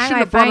screw By up. the You time shouldn't I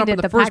have brought it find up in it,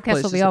 the the first podcast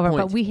place. will is be the over.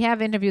 point. But we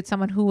have interviewed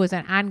someone who was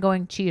an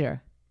ongoing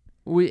cheater.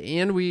 We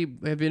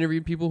have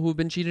interviewed people who have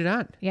been cheated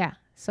on. Yeah.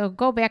 So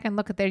go back and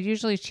look at there.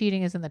 Usually,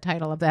 cheating is in the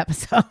title of the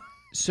episode.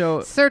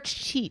 So Search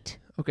cheat.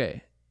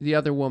 okay, the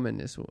other woman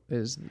is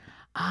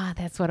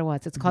That's what it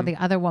was. It's called The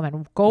Other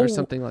Woman. Go or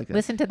something like that.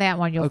 listen to that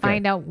one. You'll Okay.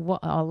 find out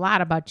a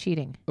lot about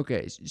cheating.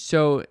 Okay,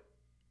 so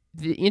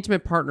the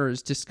Intimate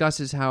Partners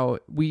discusses how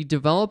we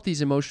develop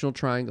these emotional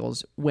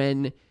triangles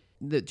when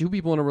the two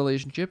people in a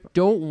relationship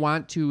don't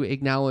want to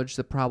acknowledge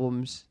the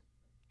problems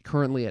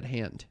currently at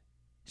hand.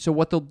 So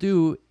what they'll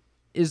do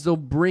is they'll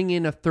bring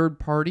in a third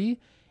party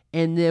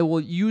and they will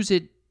use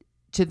it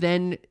to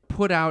then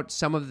put out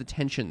some of the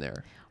tension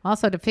there.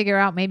 Also, to figure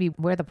out maybe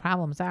where the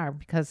problems are,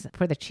 because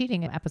for the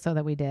cheating episode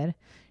that we did,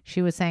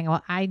 she was saying,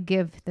 well, I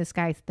give this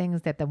guy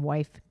things that the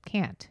wife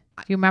can't.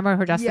 Do you remember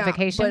her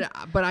justification?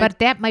 but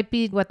that might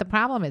be what the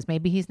problem is.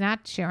 Maybe he's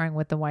not sharing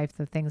with the wife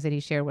the things that he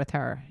shared with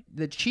her.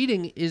 the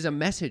cheating is a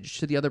message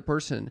to the other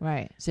person.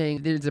 Right.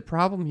 Saying there's a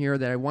problem here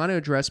that I want to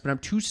address, but I'm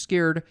too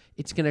scared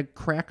it's going to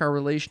crack our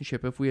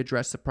relationship if we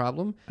address the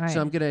problem. Right.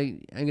 So I'm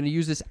going to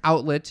use this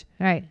outlet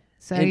Right.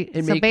 So,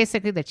 And so make-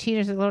 basically, the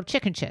cheater's a little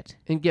chicken shit.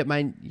 and get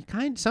my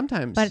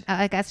sometimes. But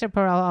like Esther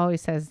Perel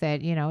always says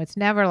that, it's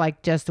never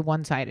like just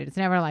one-sided. It's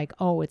never like,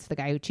 oh, it's the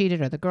guy who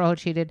cheated or the girl who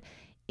cheated.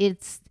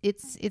 It's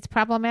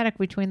problematic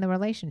between the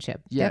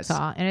relationship. Yes. That's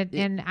all.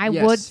 And I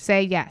yes. would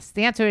say yes.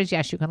 The answer is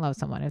yes, you can love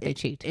someone if they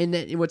cheat. And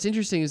what's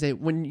interesting is that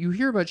when you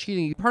hear about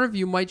cheating, part of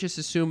you might just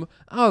assume,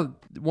 oh,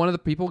 one of the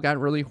people got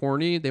really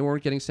horny. They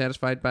weren't getting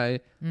satisfied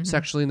by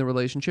sexually in the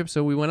relationship,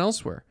 so we went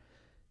elsewhere.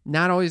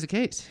 Not always the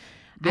case.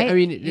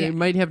 It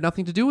might have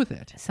nothing to do with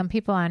it. Some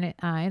people on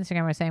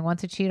Instagram are saying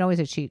once a cheat, always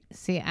a cheat.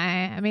 See,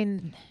 I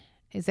mean,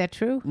 is that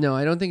true? No,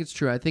 I don't think it's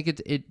true. I think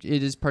it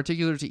is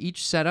particular to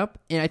each setup,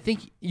 and I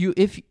think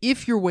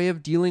if your way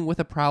of dealing with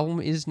a problem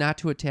is not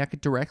to attack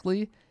it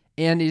directly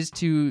and is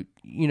to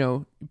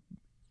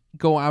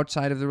go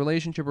outside of the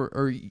relationship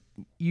or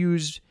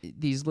use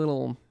these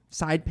little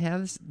side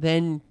paths,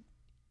 then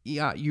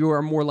you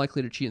are more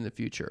likely to cheat in the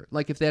future.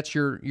 Like if that's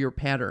your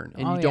pattern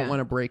and you don't want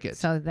to break it.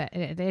 So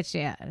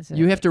it's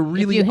You have to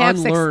really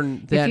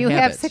unlearn that If you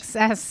habit. have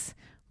success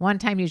one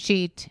time you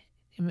cheat,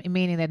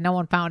 meaning that no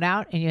one found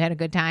out and you had a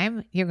good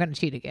time, you're going to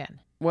cheat again.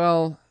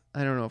 Well,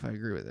 I don't know if I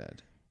agree with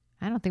that.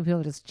 I don't think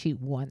people just cheat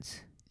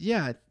once.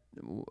 Yeah.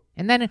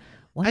 And then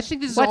I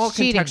think this is what's all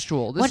cheating?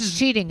 contextual. What's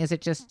cheating? Is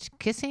it just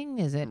kissing?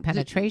 Is it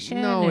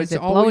penetration? No, is it's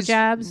it always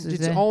blowjobs?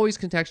 It's always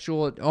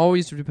contextual. It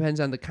always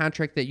depends on the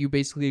contract that you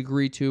basically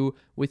agree to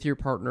with your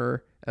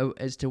partner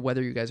as to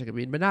whether you guys are going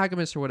to be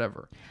monogamous or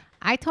whatever.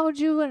 I told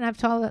you, and I've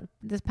told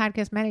this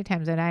podcast many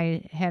times, that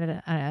I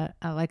had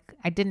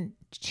I didn't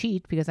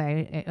cheat because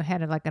I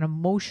had an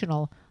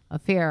emotional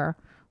affair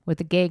with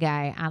a gay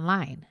guy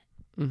online.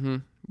 Mm-hmm.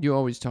 You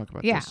always talk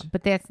about Yeah, this.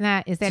 but that's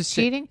not. Is that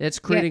cheating? It's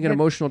creating an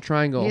emotional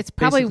triangle. It's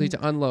probably basically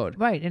to unload.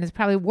 Right, and it's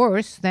probably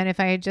worse than if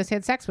I had just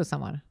had sex with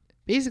someone.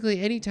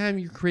 Basically, anytime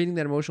you're creating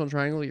that emotional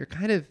triangle, you're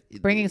kind of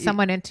Bringing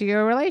someone into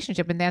your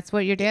relationship, and that's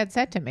what your dad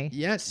said to me.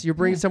 Yes, you're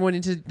bringing someone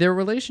into their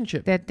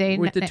relationship That they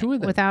with the two of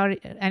them without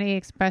any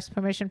express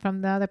permission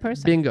from the other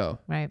person. Bingo.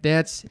 Right.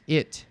 That's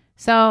it.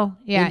 So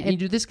yeah, And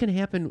this can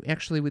happen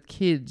actually with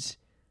kids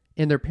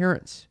and their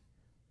parents,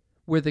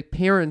 where the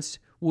parents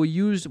will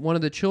use one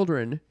of the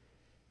children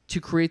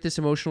to create this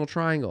emotional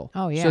triangle.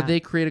 Oh, yeah. So they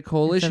create a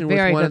coalition with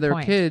very one of good their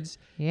point. kids,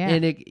 Yeah.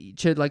 and it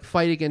should like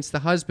fight against the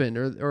husband,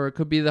 or it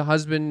could be the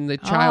husband and the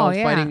child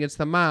yeah. fighting against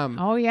the mom.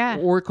 Oh, yeah.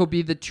 Or it could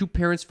be the two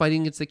parents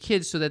fighting against the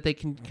kids, so that they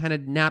can kind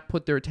of not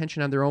put their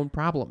attention on their own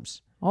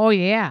problems. Oh,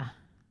 yeah.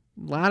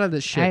 A lot of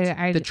this shit.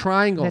 I- the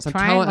triangles. the I'm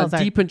triangles are-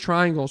 deep in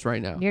triangles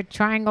right now. You're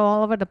triangle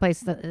all over the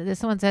place.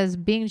 This one says,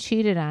 being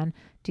cheated on,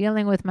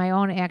 dealing with my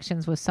own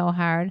actions was so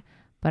hard,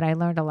 but I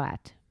learned a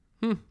lot.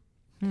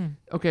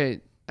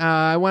 Okay.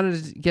 I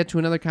wanted to get to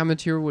another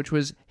comment here, which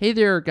was, hey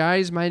there,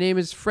 guys. My name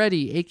is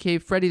Freddie, a.k.a.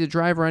 Freddie the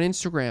Driver on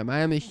Instagram. I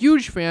am a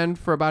huge fan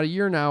for about a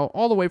year now,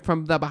 all the way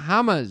from the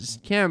Bahamas.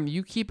 Cam,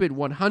 you keep it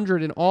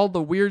 100 in all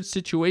the weird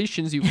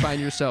situations you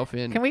find yourself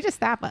in. Can we just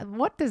stop?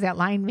 What does that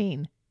line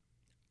mean?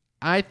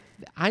 I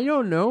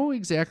don't know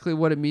exactly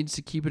what it means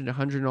to keep it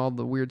 100 in all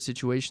the weird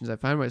situations I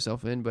find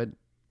myself in, but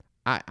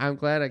I'm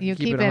glad I can You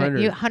keep it 100.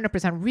 You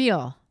 100%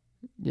 real.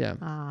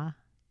 Yeah.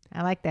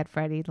 I like that,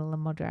 Freddie, the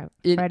limo driver.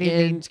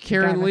 And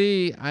Karen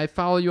Lee, I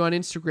follow you on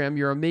Instagram.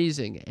 You're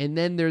amazing. And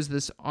then there's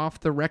this off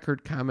the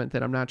record comment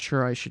that I'm not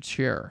sure I should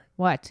share.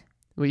 What?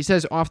 Well, he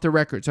says off the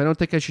record, so I don't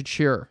think I should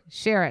share.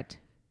 Share it.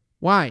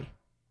 Why?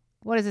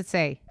 What does it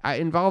say?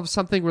 It involves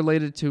something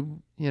related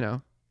to,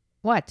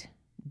 What?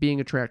 being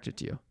attracted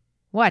to you.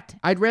 What?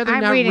 I'd rather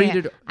I'm not reading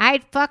read it.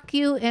 I'd fuck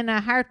you in a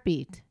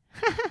heartbeat.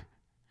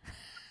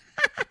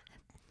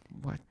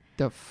 What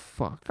the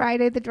fuck?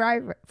 Freddie the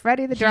driver.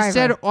 He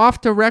said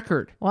off the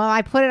record. Well,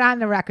 I put it on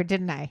the record,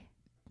 didn't I?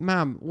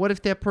 Mom, what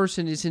if that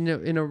person is in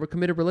a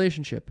committed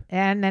relationship?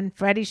 And then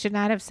Freddie should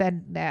not have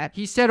said that.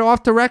 He said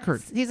off the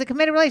record. He's a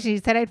committed relationship.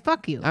 He said I'd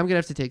fuck you. I'm going to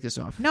have to take this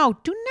off. No,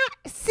 do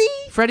not. See?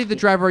 Freddie the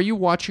Driver, are you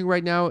watching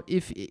right now?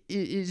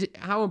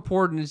 How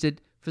important is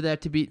it for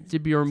that to be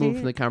removed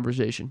from the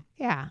conversation?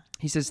 Yeah.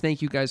 He says,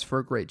 thank you guys for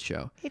a great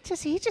show. He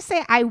just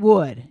say I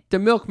would. The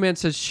milkman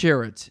says,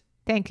 share it.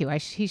 Thank you.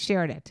 He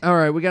shared it. All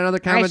right, we got another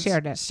comment. I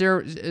shared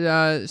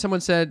it.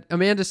 Someone said,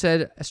 Amanda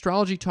said,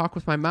 astrology talk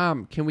with my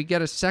mom. Can we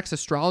get a sex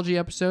astrology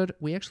episode?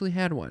 We actually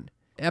had one.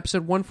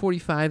 Episode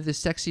 145, The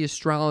Sexy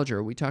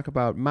Astrologer. We talk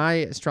about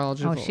my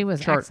astrological Oh, she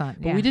was chart.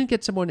 excellent, But yeah. we didn't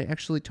get someone to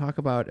actually talk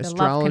about The love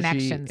astrology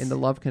connections. and the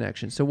love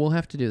connection. So we'll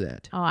have to do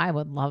that. Oh, I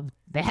would love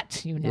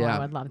that. I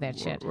would love that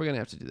shit. We're going to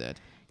have to do that.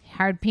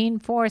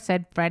 Hardpeen4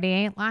 said Freddie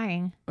ain't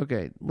lying.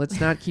 Okay,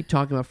 let's not keep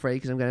talking about Freddie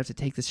because I'm going to have to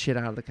take this shit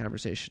out of the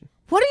conversation.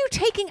 What are you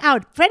taking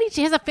out? Freddie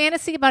has a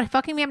fantasy about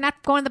fucking me. I'm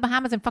not going to the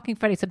Bahamas and fucking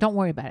Freddie, so don't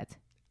worry about it.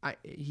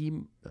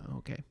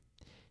 Okay.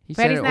 He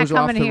Freddie's said it not was off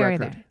coming the here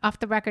record. either. Off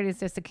the record is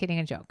just a kidding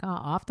and joke. Oh,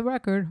 off the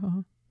record.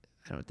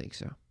 I don't think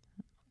so.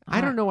 I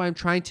don't know why I'm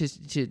trying to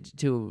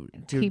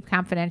Keep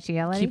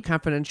confidentiality. keep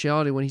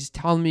confidentiality when he's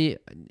telling me,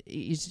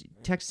 he's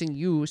texting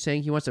you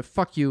saying he wants to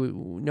fuck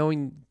you,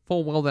 knowing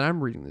full well that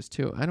I'm reading this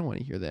too. I don't want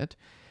to hear that.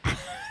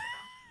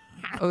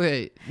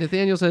 Okay,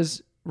 Nathaniel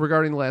says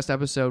regarding the last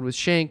episode with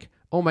Shank,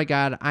 oh my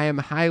God, I am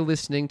high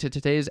listening to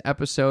today's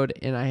episode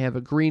and I have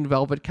a green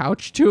velvet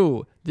couch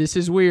too. This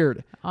is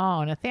weird.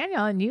 Oh,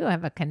 Nathaniel and you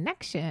have a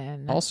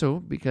connection. Also,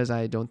 because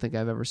I don't think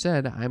I've ever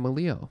said I'm a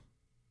Leo.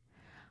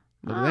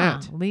 Look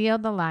at that. Leo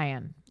the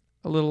lion.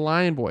 A little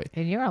lion boy.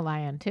 And you're a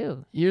lion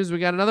too. We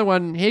got another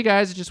one. Hey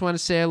guys, I just want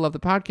to say I love the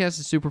podcast.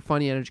 It's super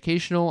funny and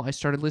educational. I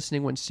started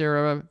listening when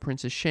Sarah,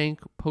 Princess Shank,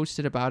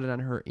 posted about it on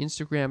her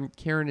Instagram.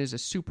 Karen is a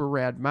super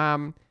rad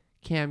mom.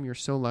 Cam, you're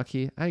so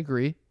lucky. I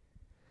agree.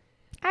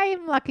 I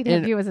am lucky to have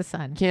And you as a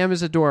son. Cam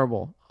is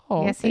adorable.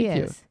 Oh, yes, thank he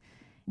you. is.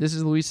 This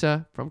is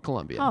Louisa from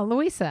Colombia. Oh,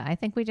 Louisa. I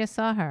think we just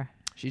saw her.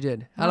 She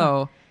did.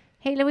 Hello.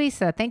 Hey,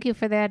 Louisa. Thank you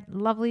for that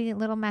lovely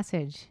little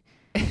message.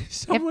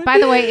 Someone- by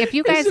the way, if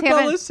you guys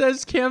Isabella haven't...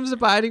 says Cam's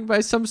abiding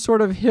by some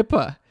sort of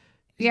HIPAA.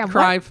 Yeah,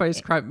 Cry, what?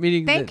 face, cry.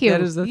 Meaning Thank you. that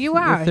is the, you the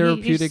are.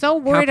 therapeutic You're so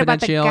worried about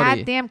the confidentiality.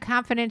 goddamn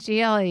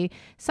confidentiality.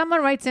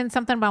 Someone writes in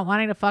something about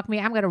wanting to fuck me.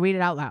 I'm going to read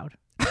it out loud.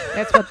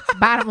 That's what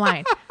bottom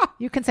line.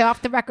 You can say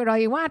off the record all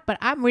you want, but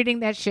I'm reading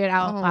that shit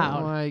out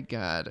loud. Oh my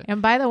God.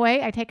 And by the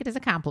way, I take it as a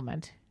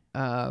compliment.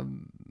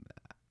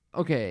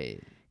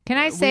 Okay. Can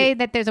I say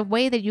that there's a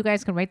way that you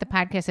guys can rate the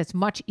podcast that's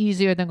much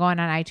easier than going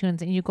on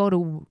iTunes, and you go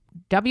to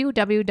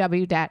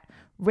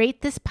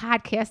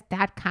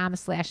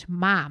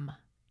www.ratethispodcast.com/mom.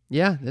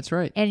 Yeah, that's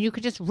right. And you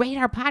could just rate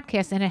our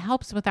podcast, and it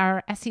helps with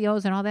our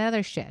SEOs and all that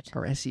other shit.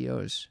 Or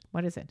SEOs.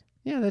 What is it?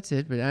 Yeah, that's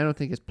it. But I don't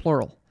think it's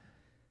plural.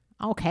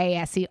 Okay,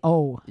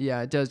 SEO.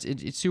 Yeah, it does.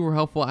 It's super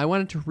helpful. I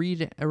wanted to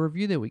read a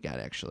review that we got,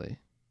 actually.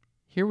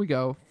 Here we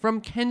go.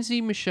 From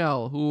Kenzie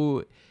Michelle,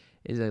 who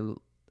is a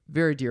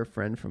very dear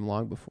friend from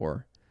long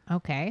before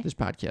Okay. this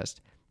podcast.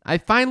 I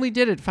finally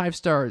did it. 5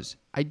 stars.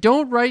 I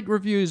don't write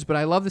reviews, but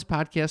I love this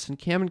podcast, and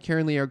Cam and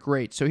Karen Lee are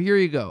great. So here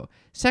you go.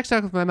 Sex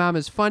Talk with My Mom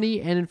is funny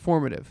and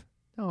informative.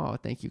 Oh,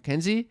 thank you,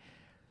 Kenzie.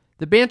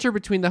 The banter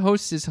between the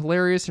hosts is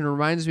hilarious and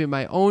reminds me of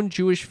my own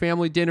Jewish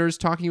family dinners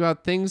talking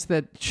about things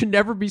that should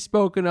never be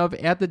spoken of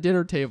at the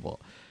dinner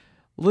table.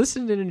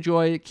 Listen and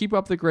enjoy. Keep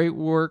up the great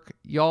work.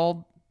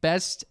 Y'all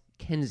best,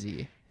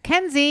 Kenzie.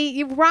 Kenzie,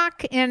 you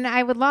rock, and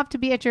I would love to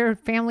be at your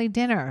family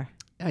dinner.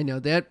 I know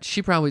that.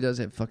 She probably does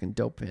have fucking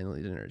dope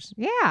family dinners.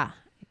 Yeah.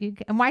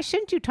 And why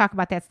shouldn't you talk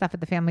about that stuff at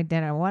the family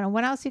dinner?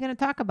 When else are you going to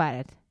talk about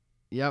it?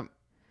 Yep.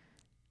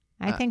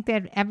 I think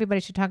that everybody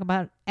should talk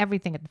about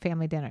everything at the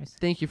family dinners.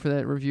 Thank you for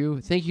that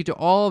review. Thank you to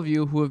all of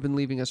you who have been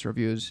leaving us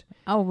reviews.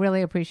 Oh,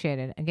 really appreciate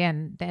it.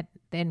 Again, that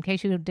in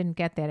case you didn't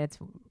get that, it's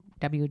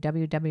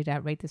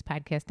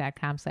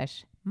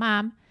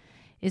www.ratethispodcast.com/mom.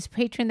 Is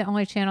Patreon the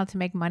only channel to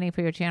make money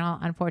for your channel?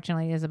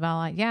 Unfortunately,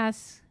 Isabella,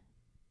 yes.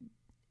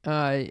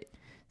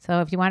 So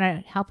if you want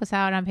to help us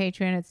out on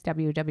Patreon, it's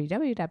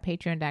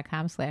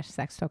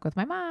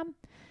www.patreon.com/sextalkwithmymom.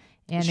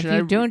 And if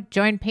you don't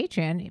join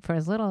Patreon for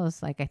as little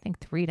as I think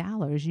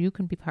 $3, you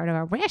can be part of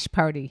our rash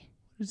party.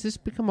 Does this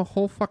become a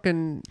whole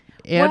fucking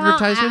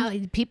advertisement? Well,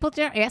 people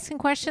are asking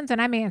questions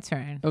and I'm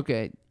answering.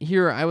 Okay,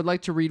 here I would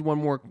like to read one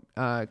more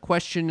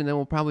question, and then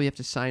we'll probably have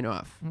to sign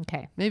off.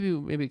 Okay. Maybe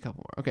a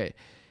couple more. Okay.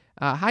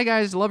 Hi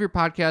guys, love your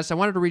podcast. I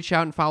wanted to reach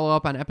out and follow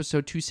up on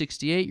episode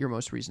 268, your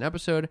most recent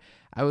episode.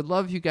 I would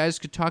love if you guys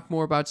could talk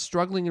more about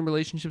struggling in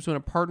relationships when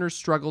a partner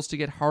struggles to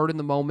get hard in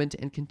the moment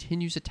and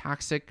continues a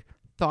toxic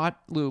thought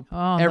loop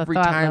every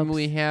time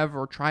we have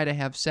or try to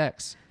have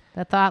sex.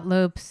 The thought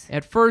loops.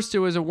 At first, it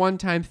was a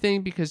one-time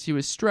thing because he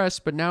was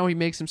stressed, but now he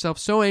makes himself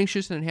so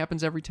anxious and it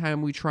happens every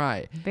time we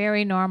try.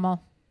 Very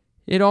normal.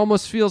 It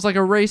almost feels like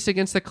a race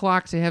against the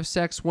clock to have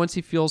sex once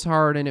he feels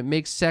hard, and it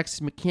makes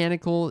sex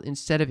mechanical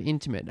instead of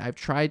intimate. I've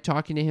tried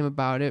talking to him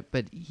about it,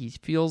 but he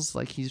feels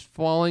like he's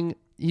failing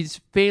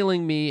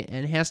me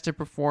and has to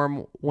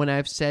perform when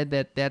I've said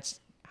that that's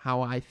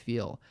how I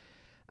feel.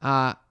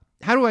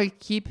 How do I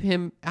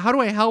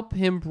help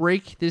him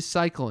break this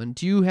cycle? And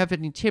do you have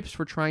any tips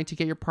for trying to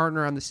get your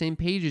partner on the same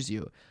page as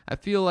you? I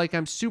feel like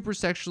I'm super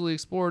sexually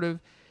explorative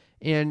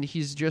and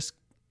he's just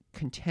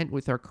content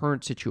with our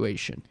current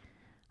situation.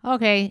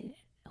 Okay.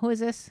 Who is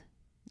this?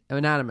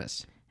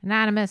 Anonymous.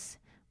 Anonymous.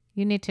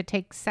 You need to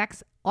take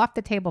sex off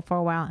the table for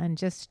a while and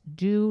just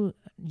do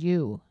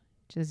you.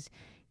 Just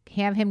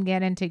have him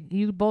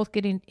you both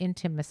get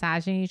into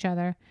massaging each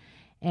other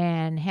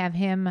and have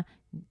him,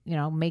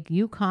 make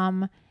you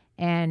come.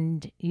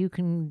 And you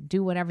can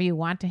do whatever you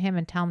want to him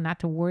and tell him not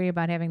to worry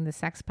about having the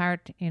sex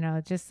part.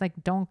 Just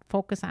don't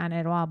focus on it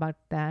at all about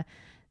the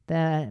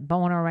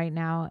boner right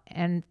now.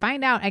 And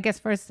find out, I guess,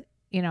 first,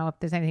 if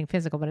there's anything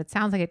physical. But it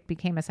sounds like it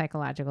became a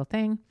psychological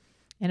thing.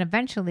 And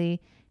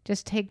eventually,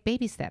 just take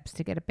baby steps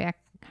to get it back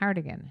hard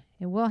again.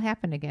 It will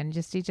happen again.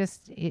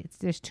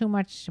 There's too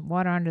much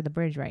water under the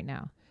bridge right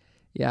now.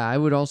 Yeah, I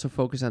would also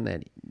focus on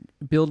that,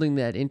 building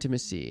that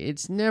intimacy.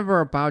 It's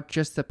never about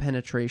just the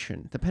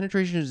penetration. The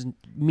penetration is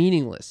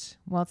meaningless.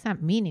 Well, it's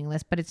not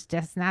meaningless, but it's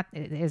just not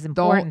as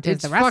important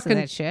as the rest of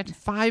that shit.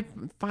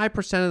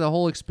 5% of the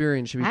whole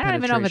experience should be penetration. I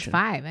don't even know if it's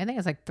 5. I think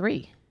it's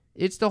 3.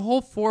 It's the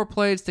whole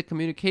foreplay. It's the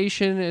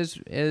communication, as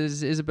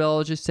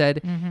Isabella just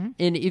said. Mm-hmm.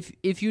 And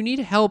if you need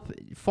help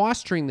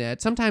fostering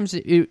that, sometimes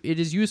it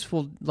is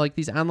useful, like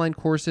these online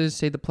courses,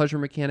 say the Pleasure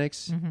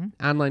Mechanics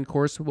online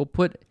course. We'll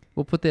put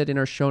that in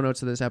our show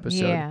notes of this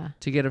episode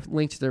to get a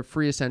link to their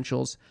free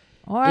essentials.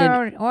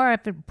 Or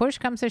if push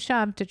comes to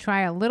shove, to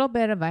try a little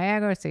bit of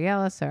Viagra or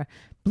Cialis or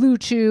Blue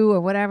Chew or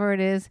whatever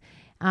it is,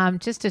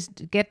 just to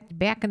get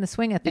back in the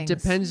swing of things. It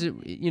depends,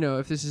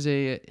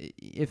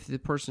 if the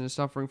person is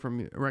suffering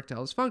from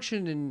erectile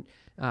dysfunction and.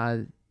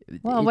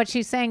 What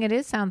she's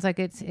saying sounds like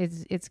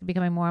it's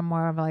becoming more and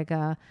more of like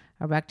a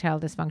erectile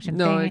dysfunction.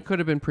 No, thing. it could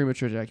have been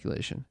premature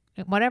ejaculation.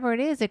 Whatever it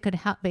is, it could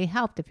be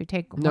helped if you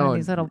take one of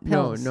these little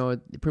pills. No,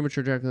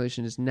 premature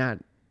ejaculation is not.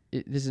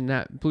 This is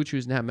not. Blue Chew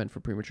is not meant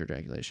for premature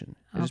ejaculation.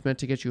 It is meant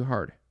to get you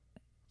hard.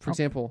 For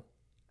example,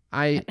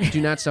 I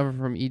do not suffer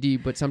from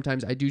ED, but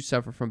sometimes I do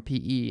suffer from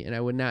PE, and I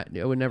would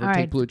never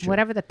take Blue Chew.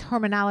 Whatever the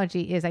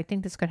terminology is, I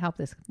think this could help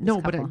this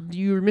No, couple. but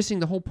you're missing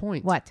the whole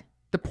point. What?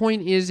 The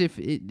point is,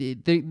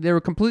 there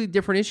are completely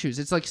different issues.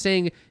 It's like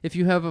saying if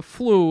you have a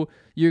flu,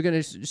 you're going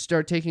to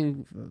start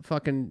taking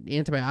fucking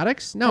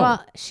antibiotics. No.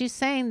 Well, she's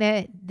saying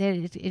that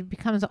it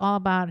becomes all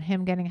about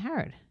him getting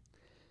hard.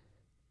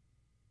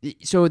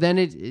 So then,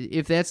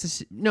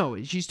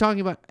 she's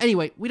talking about.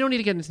 Anyway, we don't need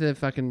to get into the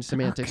fucking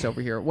semantics over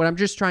here. What I'm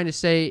just trying to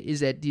say is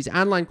that these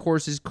online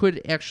courses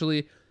could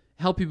actually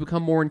help you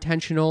become more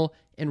intentional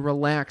and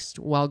relaxed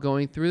while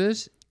going through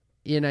this,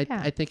 and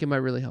I think it might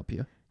really help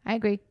you. I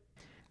agree.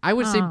 I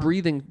would say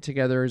breathing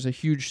together is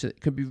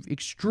could be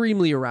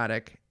extremely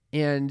erotic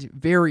and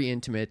very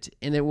intimate,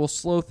 and it will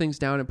slow things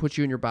down and put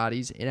you in your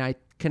bodies, and I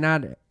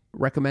cannot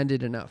recommend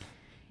it enough.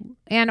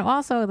 And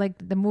also,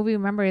 like the movie,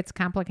 remember It's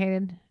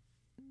Complicated?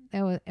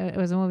 It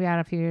was a movie out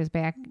a few years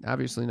back.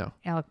 Obviously, no.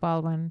 Alec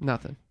Baldwin.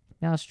 Nothing.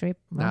 Meryl Streep.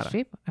 I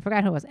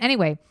forgot who it was.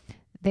 Anyway,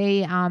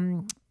 they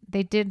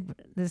did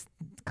this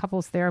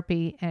couples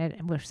therapy,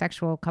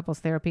 sexual couples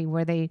therapy,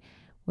 where they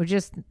were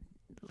just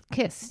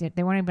kiss.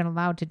 They weren't even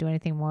allowed to do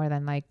anything more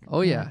than like.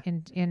 Oh yeah.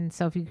 And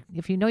so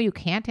if you know you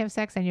can't have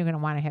sex, then you're going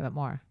to want to have it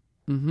more.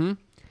 Mm-hmm.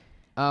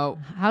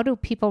 How do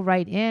people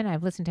write in?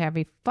 I've listened to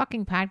every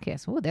fucking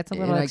podcast. Ooh, that's a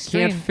little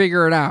extreme. I can't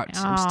figure it out.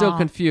 I'm still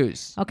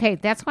confused. Okay,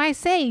 that's why I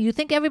say you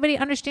think everybody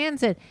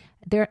understands it.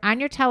 They're on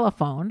your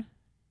telephone.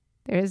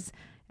 There's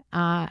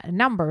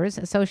numbers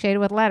associated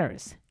with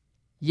letters.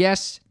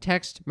 Yes,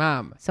 text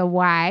mom. So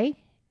Y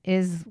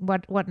is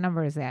what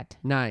number is that?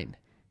 9.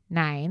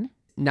 9.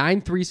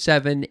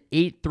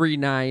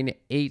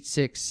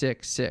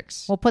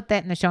 937-839-8666. We'll put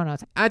that in the show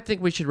notes. I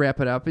think we should wrap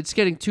it up. It's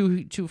getting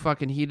too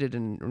fucking heated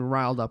and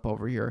riled up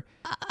over here.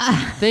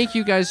 Thank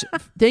you guys.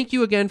 Thank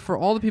you again for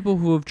all the people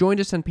who have joined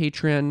us on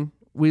Patreon.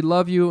 We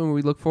love you and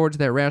we look forward to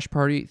that rash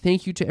party.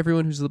 Thank you to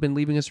everyone who's been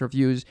leaving us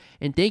reviews.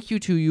 And thank you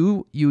to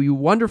you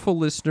wonderful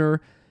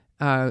listener.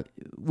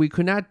 We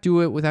could not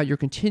do it without your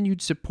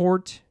continued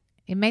support.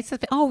 It makes us.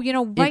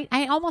 Right.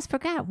 I almost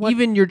forgot.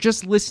 Even you're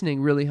just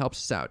listening really helps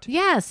us out.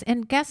 Yes,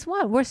 and guess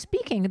what? We're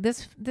speaking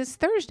this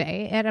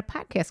Thursday at a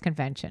podcast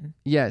convention.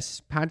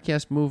 Yes,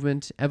 Podcast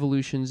Movement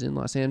Evolutions in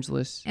Los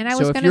Angeles. And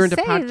so if you're into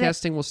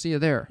podcasting, we'll see you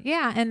there.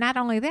 Yeah, and not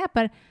only that,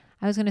 but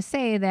I was going to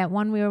say that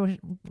when we were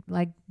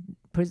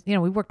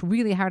we worked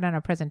really hard on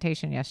our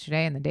presentation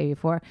yesterday and the day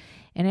before.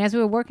 And as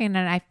we were working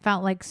on it, I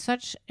felt like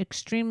such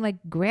extreme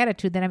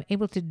gratitude that I'm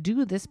able to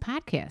do this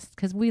podcast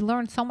because we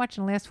learned so much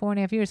in the last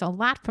 4.5 years, a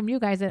lot from you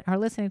guys that are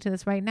listening to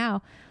this right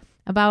now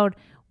about,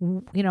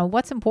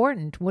 what's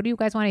important. What do you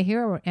guys want to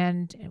hear?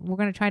 And we're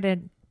going to try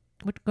to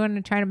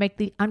make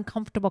the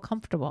uncomfortable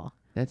comfortable.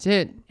 That's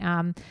it.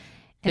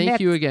 Thank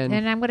you again.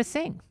 And I'm going to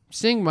sing.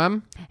 Sing,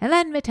 Mom. And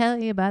let me tell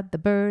you about the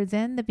birds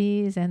and the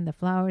bees and the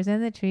flowers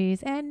and the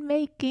trees and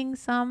making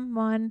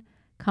someone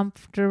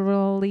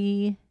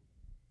comfortably.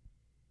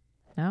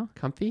 No?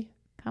 Comfy?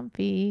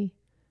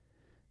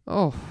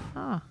 Oh,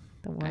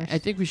 the worst. I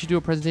think we should do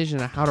a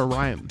presentation on how to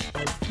rhyme.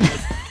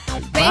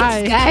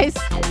 Thanks, guys.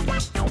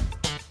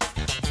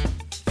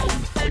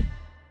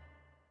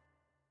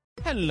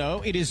 Hello,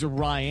 it is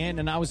Ryan,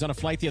 and I was on a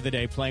flight the other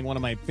day playing one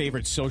of my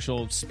favorite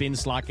social spin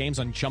slot games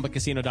on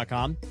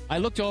ChumbaCasino.com. I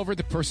looked over at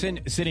the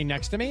person sitting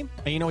next to me,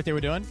 and you know what they were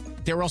doing?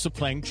 They were also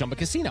playing Chumba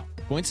Casino.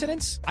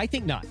 Coincidence? I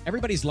think not.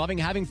 Everybody's loving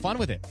having fun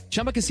with it.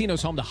 Chumba Casino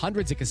is home to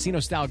hundreds of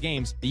casino-style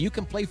games that you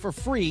can play for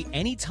free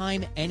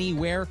anytime,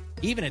 anywhere,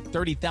 even at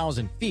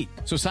 30,000 feet.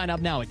 So sign up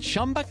now at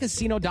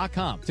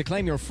ChumbaCasino.com to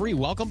claim your free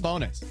welcome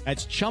bonus.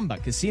 That's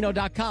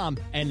ChumbaCasino.com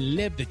and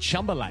live the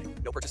Chumba life.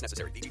 No purchase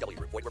necessary. VGW.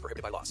 Void where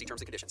prohibited by law. See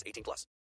terms and conditions. 18+.